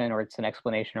discussion, or it's an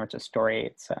explanation, or it's a story.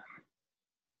 It's,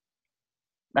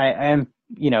 I am,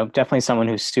 definitely someone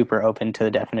who's super open to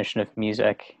the definition of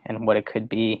music and what it could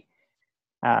be.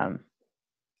 Yeah,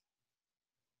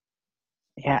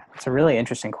 it's a really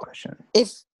interesting question.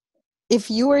 If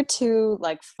you were to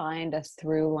like find a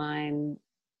through line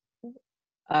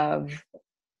of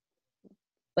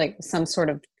like some sort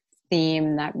of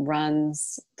theme that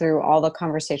runs through all the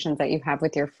conversations that you have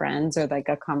with your friends, or like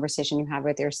a conversation you have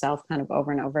with yourself kind of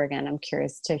over and over again, I'm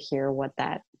curious to hear what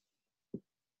that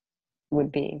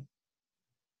would be.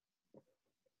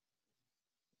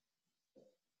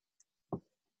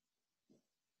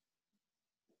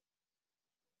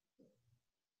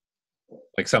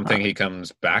 Like something he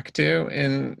comes back to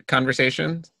in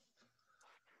conversations?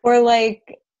 Or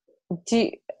like,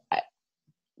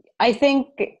 I think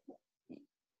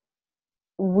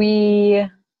we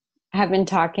have been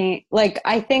talking, like,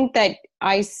 I think that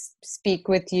I speak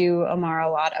with you, Amar,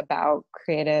 a lot about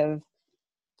creative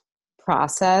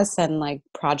process and like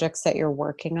projects that you're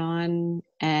working on.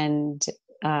 And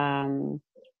I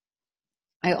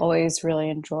always really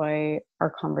enjoy our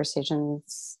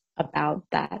conversations about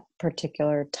that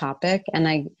particular topic. And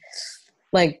I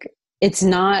like, it's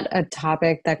not a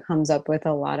topic that comes up with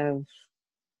a lot of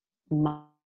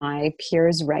my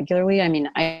peers regularly. I mean,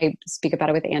 I speak about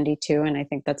it with Andy too. And I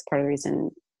think that's part of the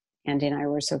reason Andy and I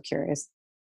were so curious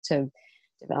to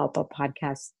develop a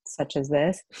podcast such as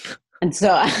this. And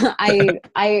so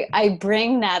I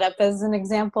bring that up as an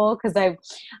example because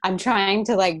I'm trying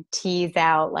to like tease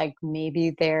out like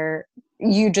maybe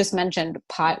you just mentioned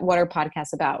what are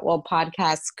podcasts about? Well,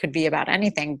 podcasts could be about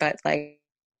anything, but like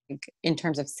in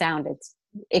terms of sound,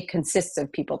 it consists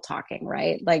of people talking,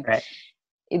 right? Like, right.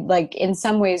 Like in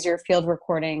some ways your field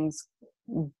recordings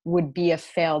would be a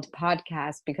failed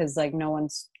podcast because like no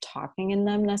one's talking in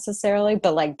them necessarily,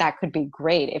 but like that could be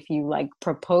great if you like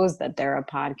propose that they're a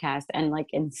podcast and like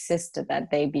insisted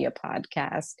that they be a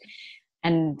podcast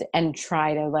and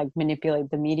try to like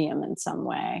manipulate the medium in some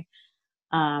way.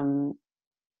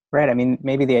 Right. I mean,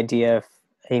 maybe the idea of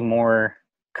a more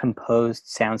composed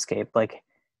soundscape, like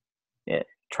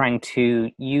trying to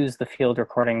use the field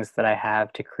recordings that I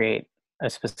have to create a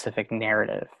specific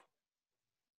narrative,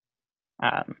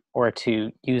 or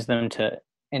to use them to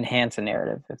enhance a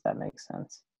narrative, if that makes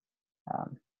sense.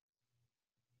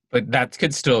 But that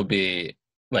could still be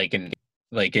like in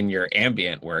your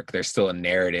ambient work, there's still a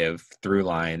narrative through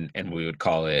line, and we would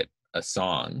call it a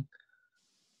song.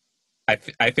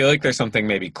 I feel like there's something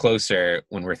maybe closer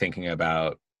when we're thinking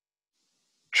about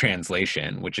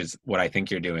translation, which is what I think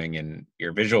you're doing in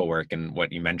your visual work and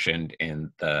what you mentioned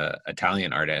in the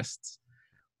Italian artists,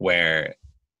 where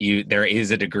there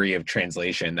is a degree of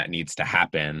translation that needs to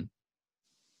happen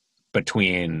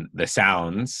between the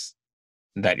sounds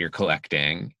that you're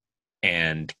collecting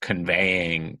and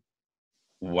conveying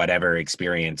whatever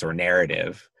experience or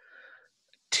narrative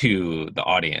to the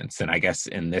audience. And I guess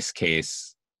in this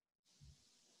case,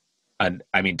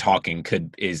 I mean, talking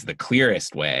is the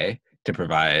clearest way to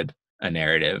provide a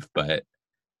narrative, but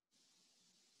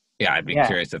yeah, I'd be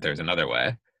curious if there's another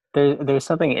way. There's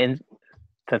something in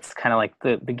that's kind of like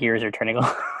the gears are turning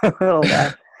a little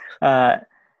bit,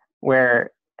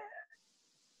 where,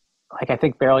 like, I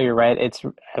think, Beryl, you're right.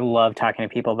 I love talking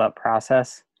to people about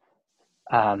process.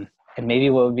 And maybe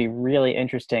what would be really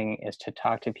interesting is to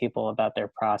talk to people about their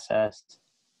process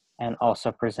and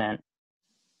also present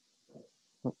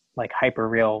like hyper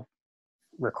real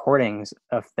recordings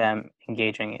of them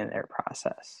engaging in their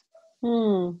process.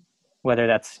 Whether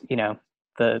that's,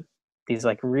 these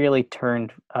like really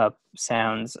turned up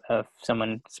sounds of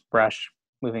someone's brush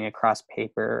moving across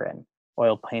paper and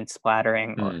oil paint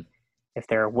splattering, or if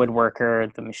they're a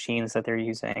woodworker, the machines that they're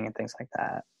using and things like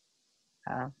that.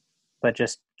 But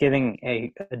just giving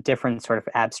a different sort of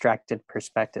abstracted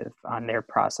perspective on their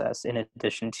process in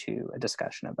addition to a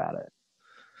discussion about it.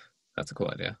 That's a cool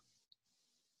idea.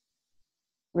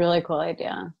 Really cool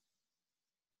idea.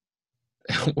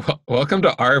 Welcome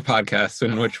to our podcast,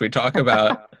 in which we talk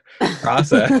about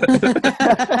process.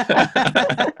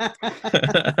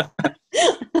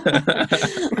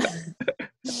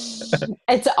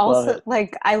 It's also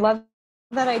like, I love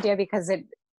that idea because it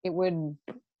would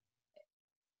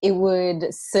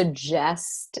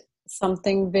suggest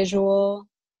something visual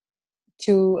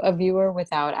to a viewer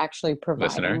without actually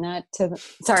providing that to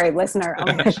listener. Oh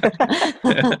my gosh.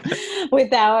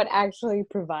 Without actually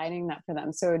providing that for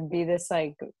them. So it would be this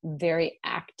like very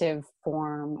active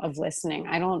form of listening.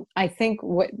 I think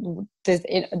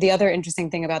the other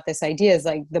interesting thing about this idea is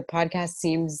like the podcast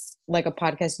seems like a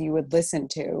podcast you would listen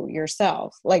to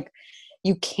yourself. Like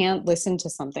you can't listen to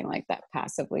something like that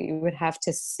passively. You would have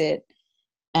to sit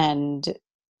and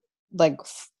like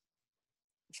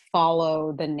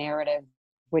follow the narrative,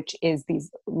 which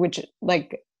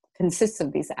consists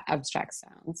of these abstract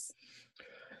sounds.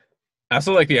 I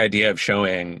also like the idea of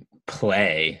showing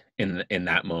play in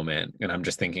that moment. And I'm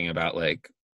just thinking about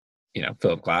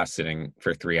Philip Glass sitting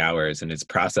for 3 hours, and his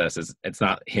process it's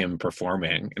not him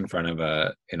performing in front of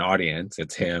an audience.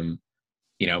 It's him,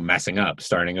 messing up,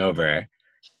 starting over,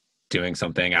 doing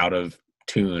something out of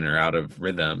tune or out of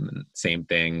rhythm. And same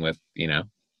thing with, in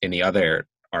the other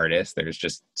artist, there's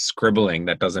just scribbling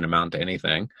that doesn't amount to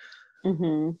anything,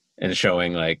 and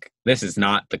showing like this is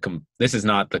not the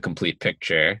complete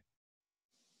picture,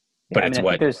 but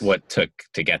it's what took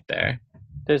to get there.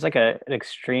 There's like an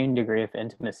extreme degree of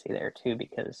intimacy there too,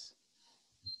 because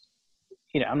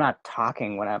I'm not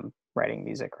talking when I'm writing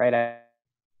music, right? I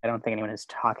don't think anyone is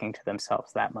talking to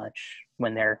themselves that much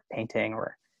when they're painting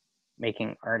or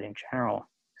making art in general.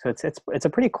 So it's a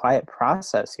pretty quiet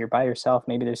process. You're by yourself.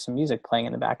 Maybe there's some music playing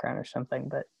in the background or something,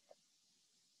 but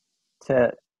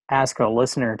to ask a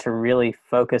listener to really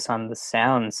focus on the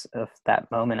sounds of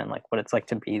that moment and like what it's like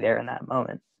to be there in that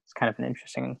moment, it's kind of an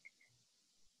interesting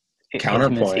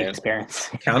counterpoint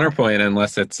experience. Counterpoint,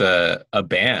 unless it's a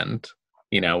band.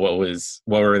 What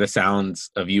were the sounds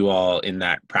of you all in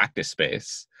that practice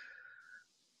space?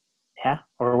 Yeah.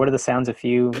 Or what are the sounds of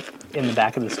you in the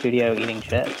back of the studio eating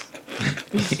chips?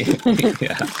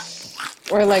 Yeah.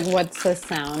 Or like, what's the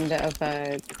sound of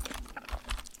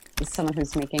someone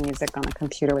who's making music on a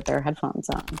computer with their headphones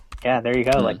on? Yeah, there you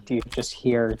go. Like, do you just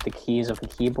hear the keys of the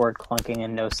keyboard clunking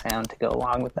and no sound to go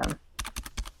along with them?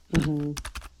 Mm-hmm.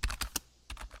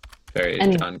 Very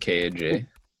John Cage.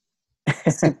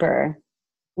 Super.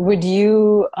 Would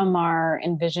you, Amar,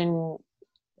 envision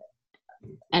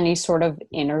any sort of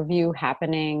interview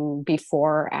happening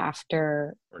before or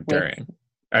after? Or during?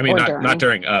 I mean, not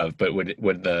during of, but would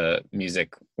the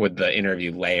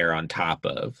interview layer on top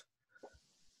of?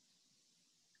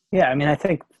 Yeah, I mean, I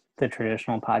think the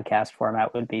traditional podcast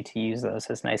format would be to use those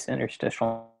as nice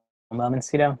interstitial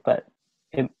moments, but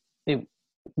it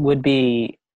would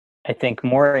be, I think,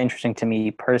 more interesting to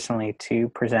me personally to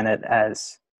present it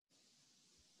as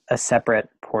a separate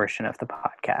portion of the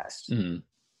podcast,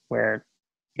 where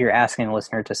you're asking a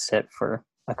listener to sit for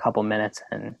a couple minutes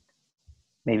and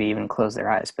maybe even close their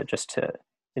eyes, but just to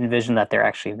envision that they're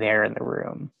actually there in the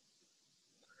room.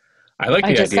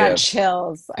 I just got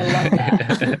chills. I love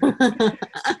that.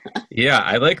 Yeah,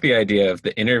 I like the idea of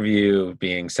the interview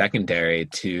being secondary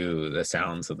to the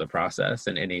sounds of the process,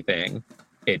 and anything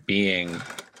it being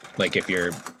like if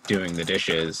you're doing the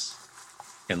dishes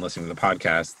and listening to the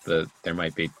podcast, there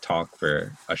might be talk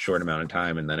for a short amount of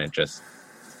time, and then it just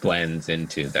blends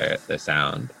into the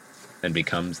sound and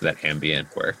becomes that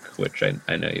ambient work, which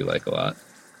I know you like a lot.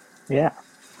 Yeah.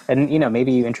 And, you know,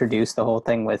 maybe you introduce the whole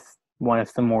thing with one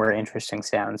of the more interesting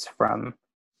sounds from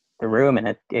the room,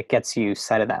 and it gets you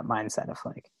set of that mindset of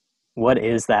like, what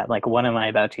is that? Like, what am I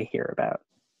about to hear about?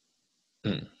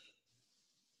 Mm.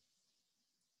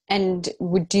 And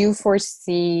would you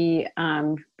foresee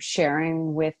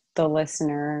sharing with the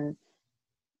listener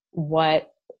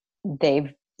what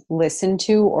they've listened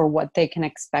to or what they can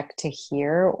expect to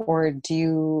hear? Or do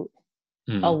you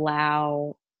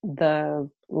allow the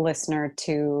listener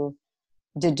to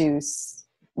deduce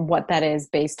what that is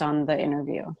based on the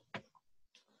interview?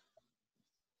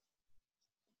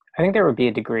 I think there would be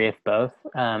a degree of both.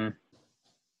 I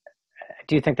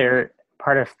do think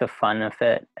part of the fun of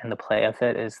it and the play of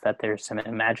it is that there's some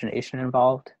imagination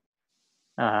involved,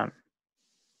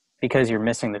 because you're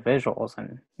missing the visuals,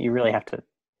 and you really have to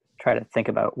try to think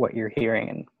about what you're hearing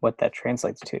and what that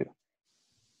translates to.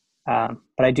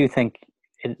 But I do think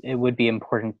it would be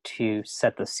important to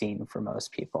set the scene for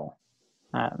most people.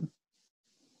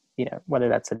 You know, whether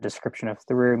that's a description of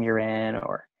the room you're in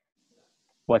or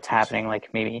what's happening,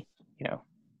 like maybe, you know,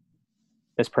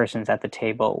 this person's at the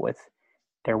table with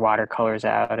their watercolors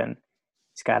out and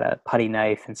he's got a putty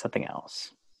knife and something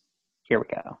else. Here we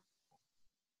go.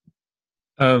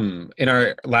 In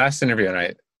our last interview,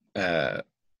 and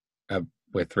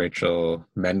with Rachel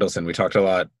Mendelson, we talked a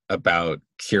lot about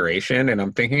curation, and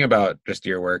I'm thinking about just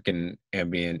your work in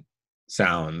ambient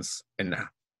sounds, and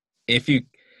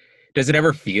does it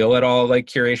ever feel at all like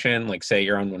curation? Like, say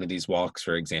you're on one of these walks,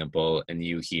 for example, and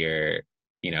you hear,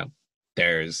 you know,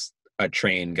 there's a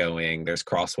train going, there's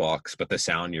crosswalks, but the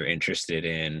sound you're interested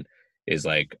in is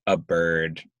like a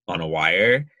bird on a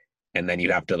wire, and then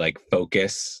you'd have to like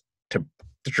focus to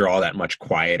draw that much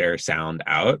quieter sound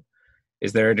out.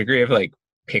 Is there a degree of like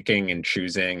picking and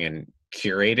choosing and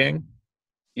curating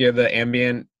the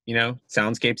ambient, you know,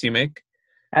 soundscapes you make?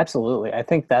 Absolutely. I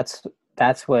think that's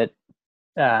what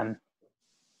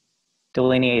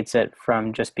delineates it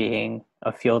from just being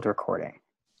a field recording.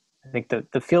 I think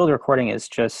the field recording is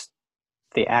just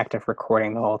the act of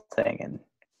recording the whole thing and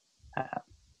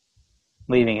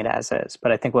leaving it as is.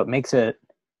 But I think what makes it,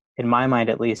 in my mind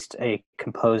at least, a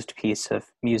composed piece of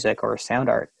music or sound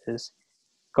art is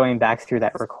going back through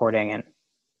that recording and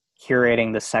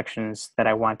curating the sections that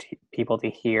I want people to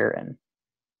hear, and,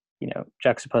 you know,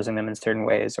 juxtaposing them in certain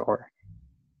ways or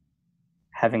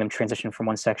having them transition from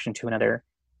one section to another.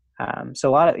 So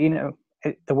a lot of, you know,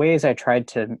 the ways I tried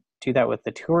to do that with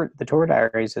the tour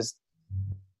diaries is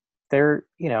they're,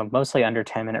 you know, mostly under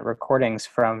 10-minute recordings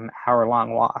from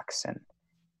hour-long walks. And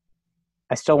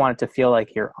I still want it to feel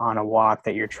like you're on a walk,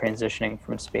 that you're transitioning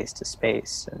from space to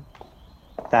space. And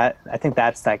that, I think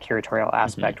that's that curatorial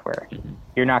aspect where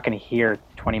you're not going to hear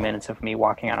 20 minutes of me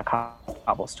walking on a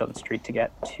cobblestone street to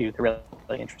get to the really,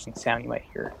 really interesting sound. You might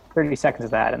hear 30 seconds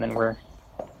of that, and then we're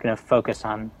going to focus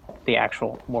on the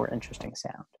actual more interesting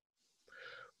sound.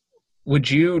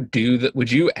 Would you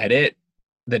edit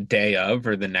the day of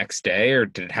or the next day, or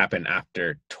did it happen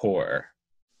after tour?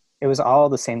 It was all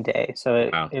the same day. So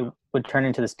it would turn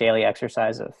into this daily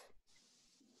exercise of,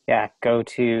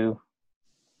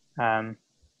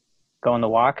 go on the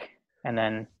walk. And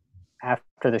then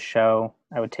after the show,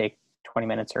 I would take 20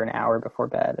 minutes or an hour before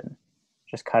bed and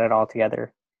just cut it all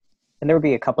together. And there would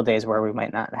be a couple days where we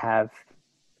might not have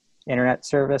internet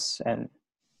service. And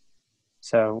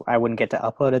so I wouldn't get to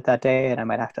upload it that day, and I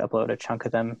might have to upload a chunk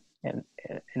of them in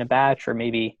a batch, or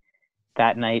maybe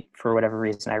that night, for whatever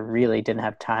reason, I really didn't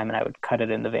have time, and I would cut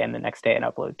it in the van the next day and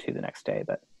upload to the next day.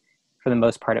 But for the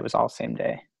most part, it was all same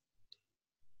day.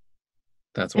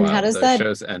 That's why the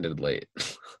shows ended late.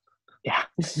 Yeah.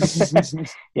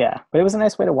 Yeah. But it was a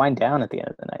nice way to wind down at the end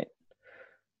of the night.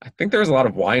 I think there was a lot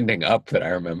of winding up that I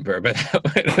remember, but that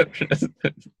might have just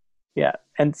been... Yeah.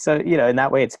 And so, you know, in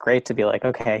that way, it's great to be like,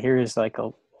 okay, here's like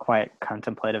a quiet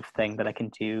contemplative thing that I can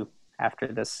do after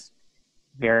this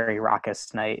very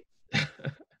raucous night.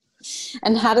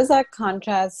 And how does that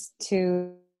contrast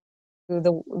to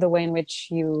the way in which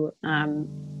you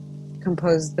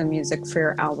composed the music for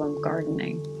your album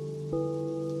Gardening?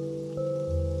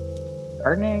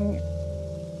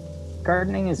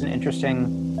 Gardening is an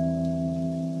interesting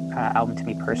album to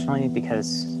me personally,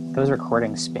 because those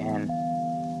recordings span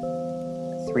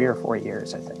 3 or 4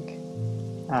 years, I think.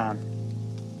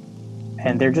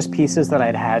 And they're just pieces that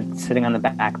I'd had sitting on the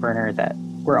back burner that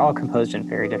were all composed in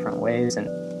very different ways. And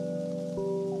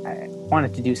I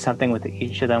wanted to do something with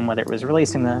each of them, whether it was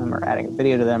releasing them or adding a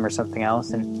video to them or something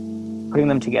else, and putting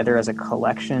them together as a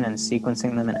collection and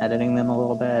sequencing them and editing them a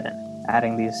little bit and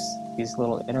adding these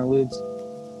little interludes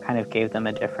kind of gave them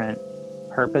a different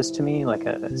purpose to me, like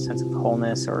a sense of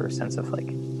wholeness or a sense of like,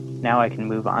 now I can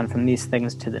move on from these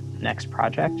things to the next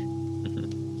project.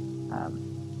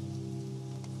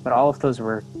 But all of those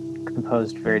were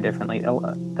composed very differently.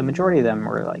 The majority of them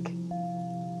were like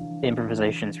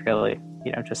improvisations, really,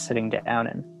 just sitting down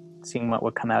and seeing what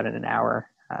would come out in an hour.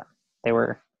 They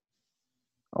were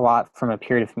a lot from a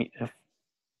period of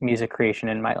music creation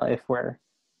in my life where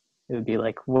it would be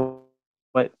like,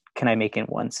 what can I make in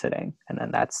one sitting? And then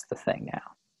that's the thing now.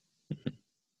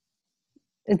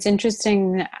 It's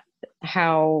interesting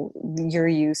how your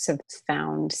use of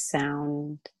found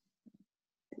sound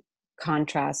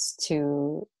contrasts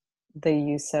to the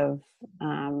use of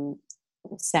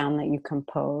sound that you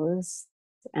compose,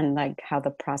 and like how the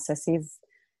processes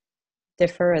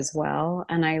differ as well.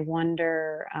 And I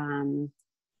wonder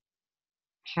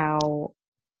how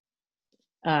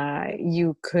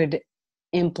you could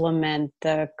implement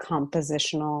the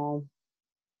compositional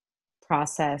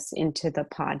process into the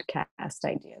podcast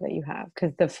idea that you have,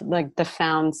 because the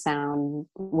found sound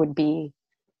would be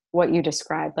what you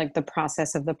described, like the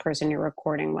process of the person you're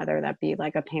recording, whether that be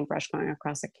like a paintbrush going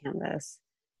across a canvas.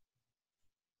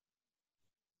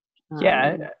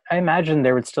 Yeah, I imagine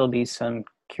there would still be some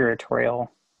curatorial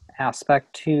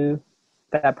aspect to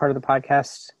that part of the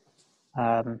podcast.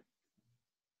 Or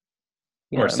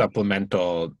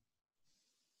supplemental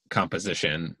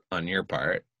composition on your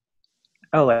part.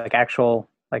 Oh, like actual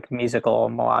like musical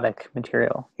melodic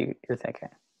material you're thinking?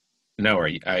 No,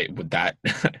 would that?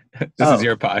 This is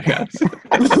your podcast.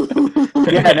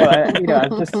 Yeah,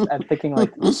 no, I'm thinking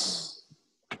like,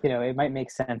 it might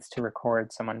make sense to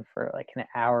record someone for like an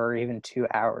hour or even 2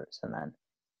 hours and then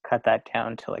cut that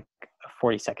down to like a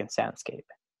 40-second soundscape.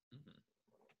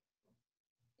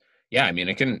 Yeah, I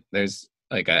mean, there's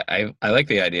like, I like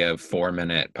the idea of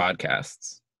 4-minute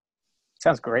podcasts.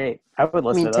 Sounds great. I would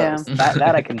listen to those.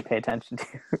 That I can pay attention to.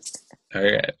 All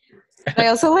right. I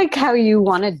also like how you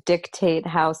want to dictate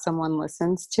how someone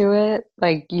listens to it.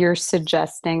 Like you're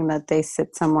suggesting that they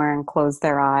sit somewhere and close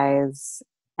their eyes,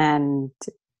 and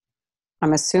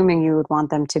I'm assuming you would want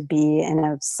them to be in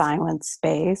a silent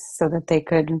space so that they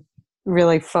could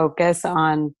really focus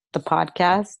on the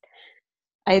podcast.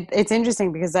 It's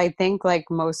interesting because I think like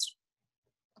most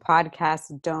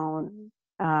podcasts don't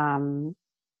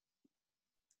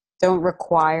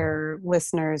require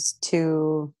listeners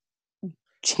to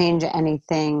change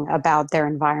anything about their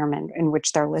environment in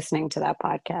which they're listening to that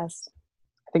podcast.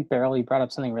 I think Beryl, you brought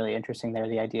up something really interesting there,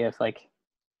 the idea of like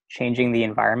changing the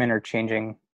environment or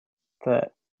changing the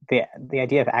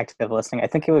idea of active listening. I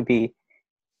think it would be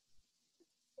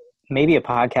maybe a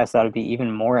podcast that I would be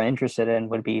even more interested in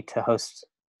would be to host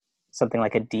something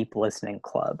like a deep listening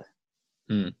club.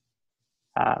 And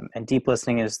deep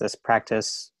listening is this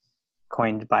practice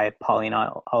coined by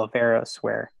Paulina Oliveros,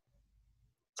 where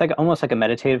it's like almost like a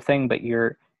meditative thing, but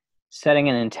you're setting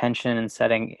an intention and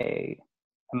setting a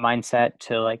mindset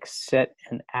to like sit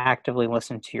and actively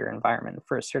listen to your environment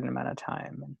for a certain amount of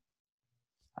time.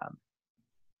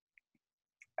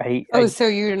 And so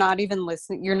you're not even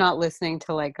listening. You're not listening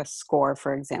to like a score,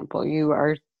 for example. You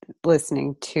are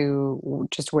listening to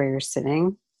just where you're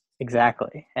sitting.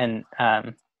 Exactly. And,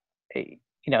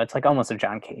 it's like almost a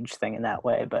John Cage thing in that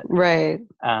way, but right.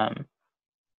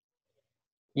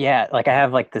 Yeah, like I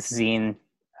have like this zine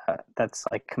that's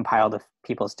like compiled of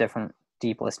people's different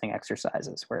deep listening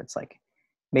exercises where it's like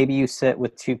maybe you sit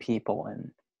with 2 people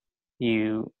and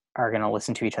you are going to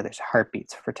listen to each other's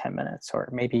heartbeats for 10 minutes, or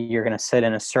maybe you're going to sit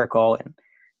in a circle and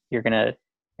you're going to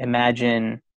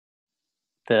imagine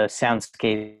the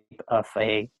soundscape of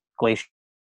a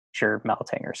glacier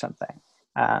melting or something.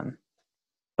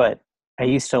 But I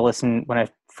used to listen, when I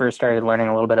first started learning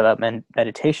a little bit about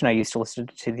meditation, I used to listen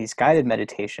to these guided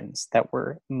meditations that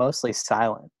were mostly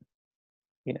silent.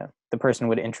 The person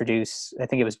would introduce, I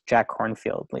think it was Jack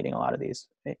Kornfield leading a lot of these.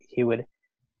 He would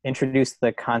introduce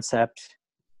the concept,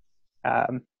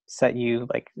 set you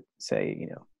like, say,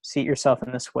 seat yourself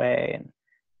in this way, and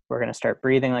we're going to start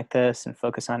breathing like this and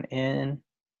focus on in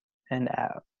and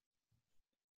out,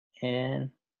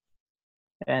 in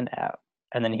and out.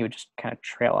 And then he would just kind of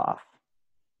trail off.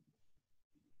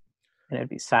 And it'd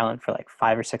be silent for like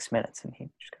 5 or 6 minutes, and he'd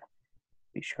just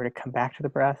be sure to come back to the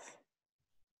breath,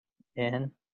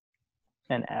 in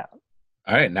and out.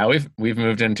 All right, now we've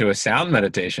moved into a sound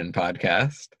meditation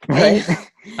podcast. Right?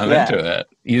 I'm into it.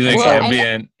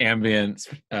 Using ambient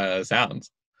sounds.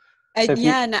 So if you,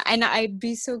 Yeah, and I'd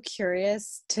be so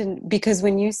curious because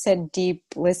when you said deep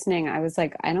listening, I was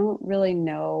like, I don't really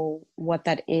know what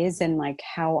that is and like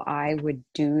how I would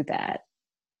do that.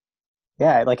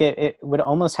 yeah, like it would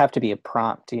almost have to be a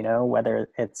prompt, you know, whether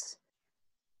it's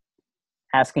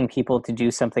asking people to do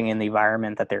something in the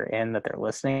environment that they're in, that they're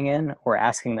listening in, or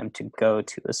asking them to go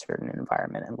to a certain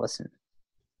environment and listen.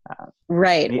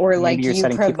 Right. Or Maybe like you're you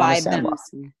setting people on a provide them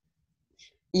sandbar.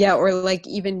 yeah, or like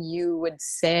even you would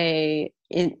say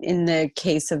in the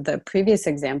case of the previous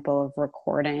example of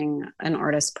recording an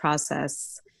artist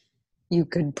process, you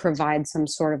could provide some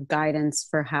sort of guidance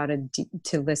for how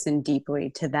to listen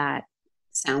deeply to that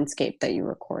soundscape that you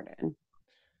recorded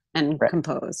and Right.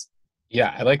 composed.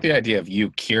 Yeah, I like the idea of you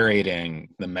curating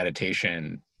the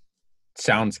meditation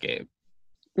soundscape.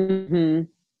 Mm-hmm.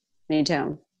 Me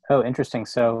too. Oh, interesting.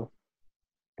 So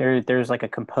there's like a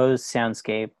composed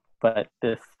soundscape, but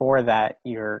before that,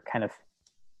 you're kind of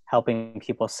helping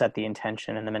people set the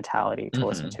intention and the mentality to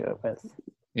listen to it with.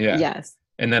 Yeah. Yes.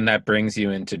 And then that brings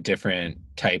you into different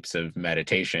types of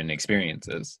meditation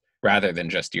experiences rather than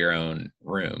just your own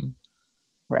room.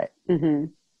 Right. Mm-hmm.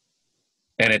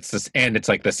 And it's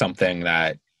like the something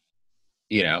that,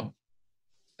 you know,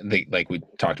 like we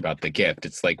talked about the gift.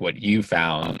 It's like what you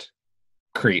found,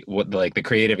 like the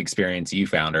creative experience you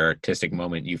found or artistic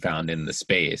moment you found in the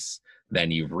space,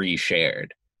 then you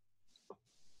reshared.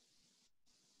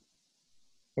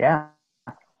 Yeah,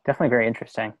 definitely very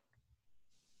interesting.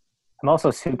 I'm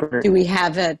also super. Do we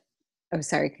have a? Oh,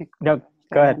 sorry. No,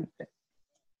 go ahead.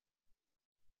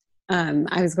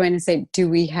 I was going to say, do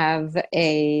we have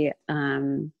a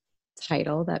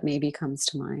title that maybe comes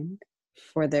to mind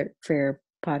for your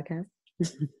podcast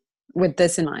with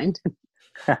this in mind?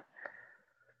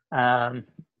 Interesting.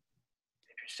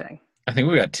 I think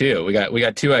we got two. We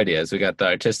got two ideas. We got the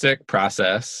artistic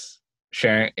process,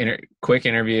 sharing quick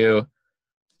interview,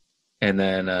 and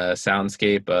then a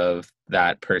soundscape of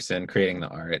that person creating the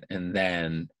art, and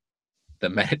then the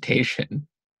meditation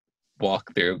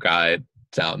walkthrough guide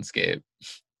soundscape.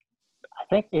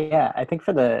 I think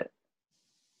for the,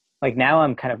 like, now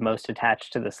I'm kind of most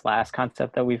attached to this last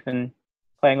concept that we've been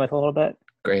playing with a little bit.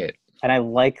 Great. And I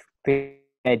like the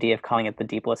idea of calling it the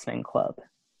Deep Listening Club.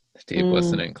 The Deep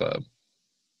Listening Club.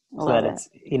 So that it's,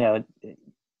 you know, you're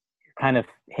kind of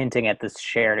hinting at this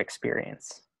shared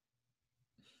experience.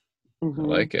 Mm-hmm. I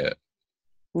like it.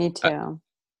 Me too.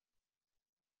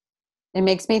 It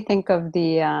makes me think of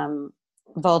the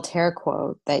Voltaire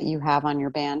quote that you have on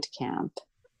your Bandcamp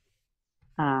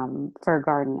for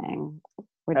gardening.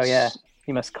 Which, oh yeah,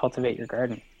 you must cultivate your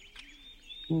garden.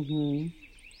 Mm-hmm.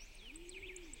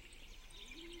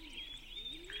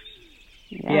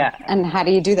 Yeah. And how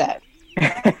do you do that?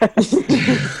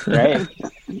 Right.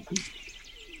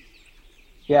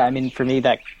 Yeah, I mean, for me,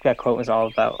 that quote was all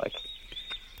about, like,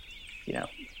 you know,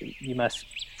 you must,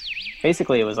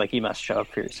 basically it was like you must show up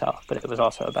for yourself, but it was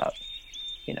also about,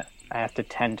 you know, I have to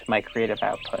tend to my creative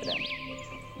output and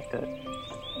have to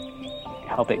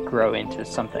help it grow into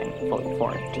something fully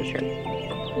formed to share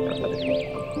with other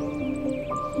people.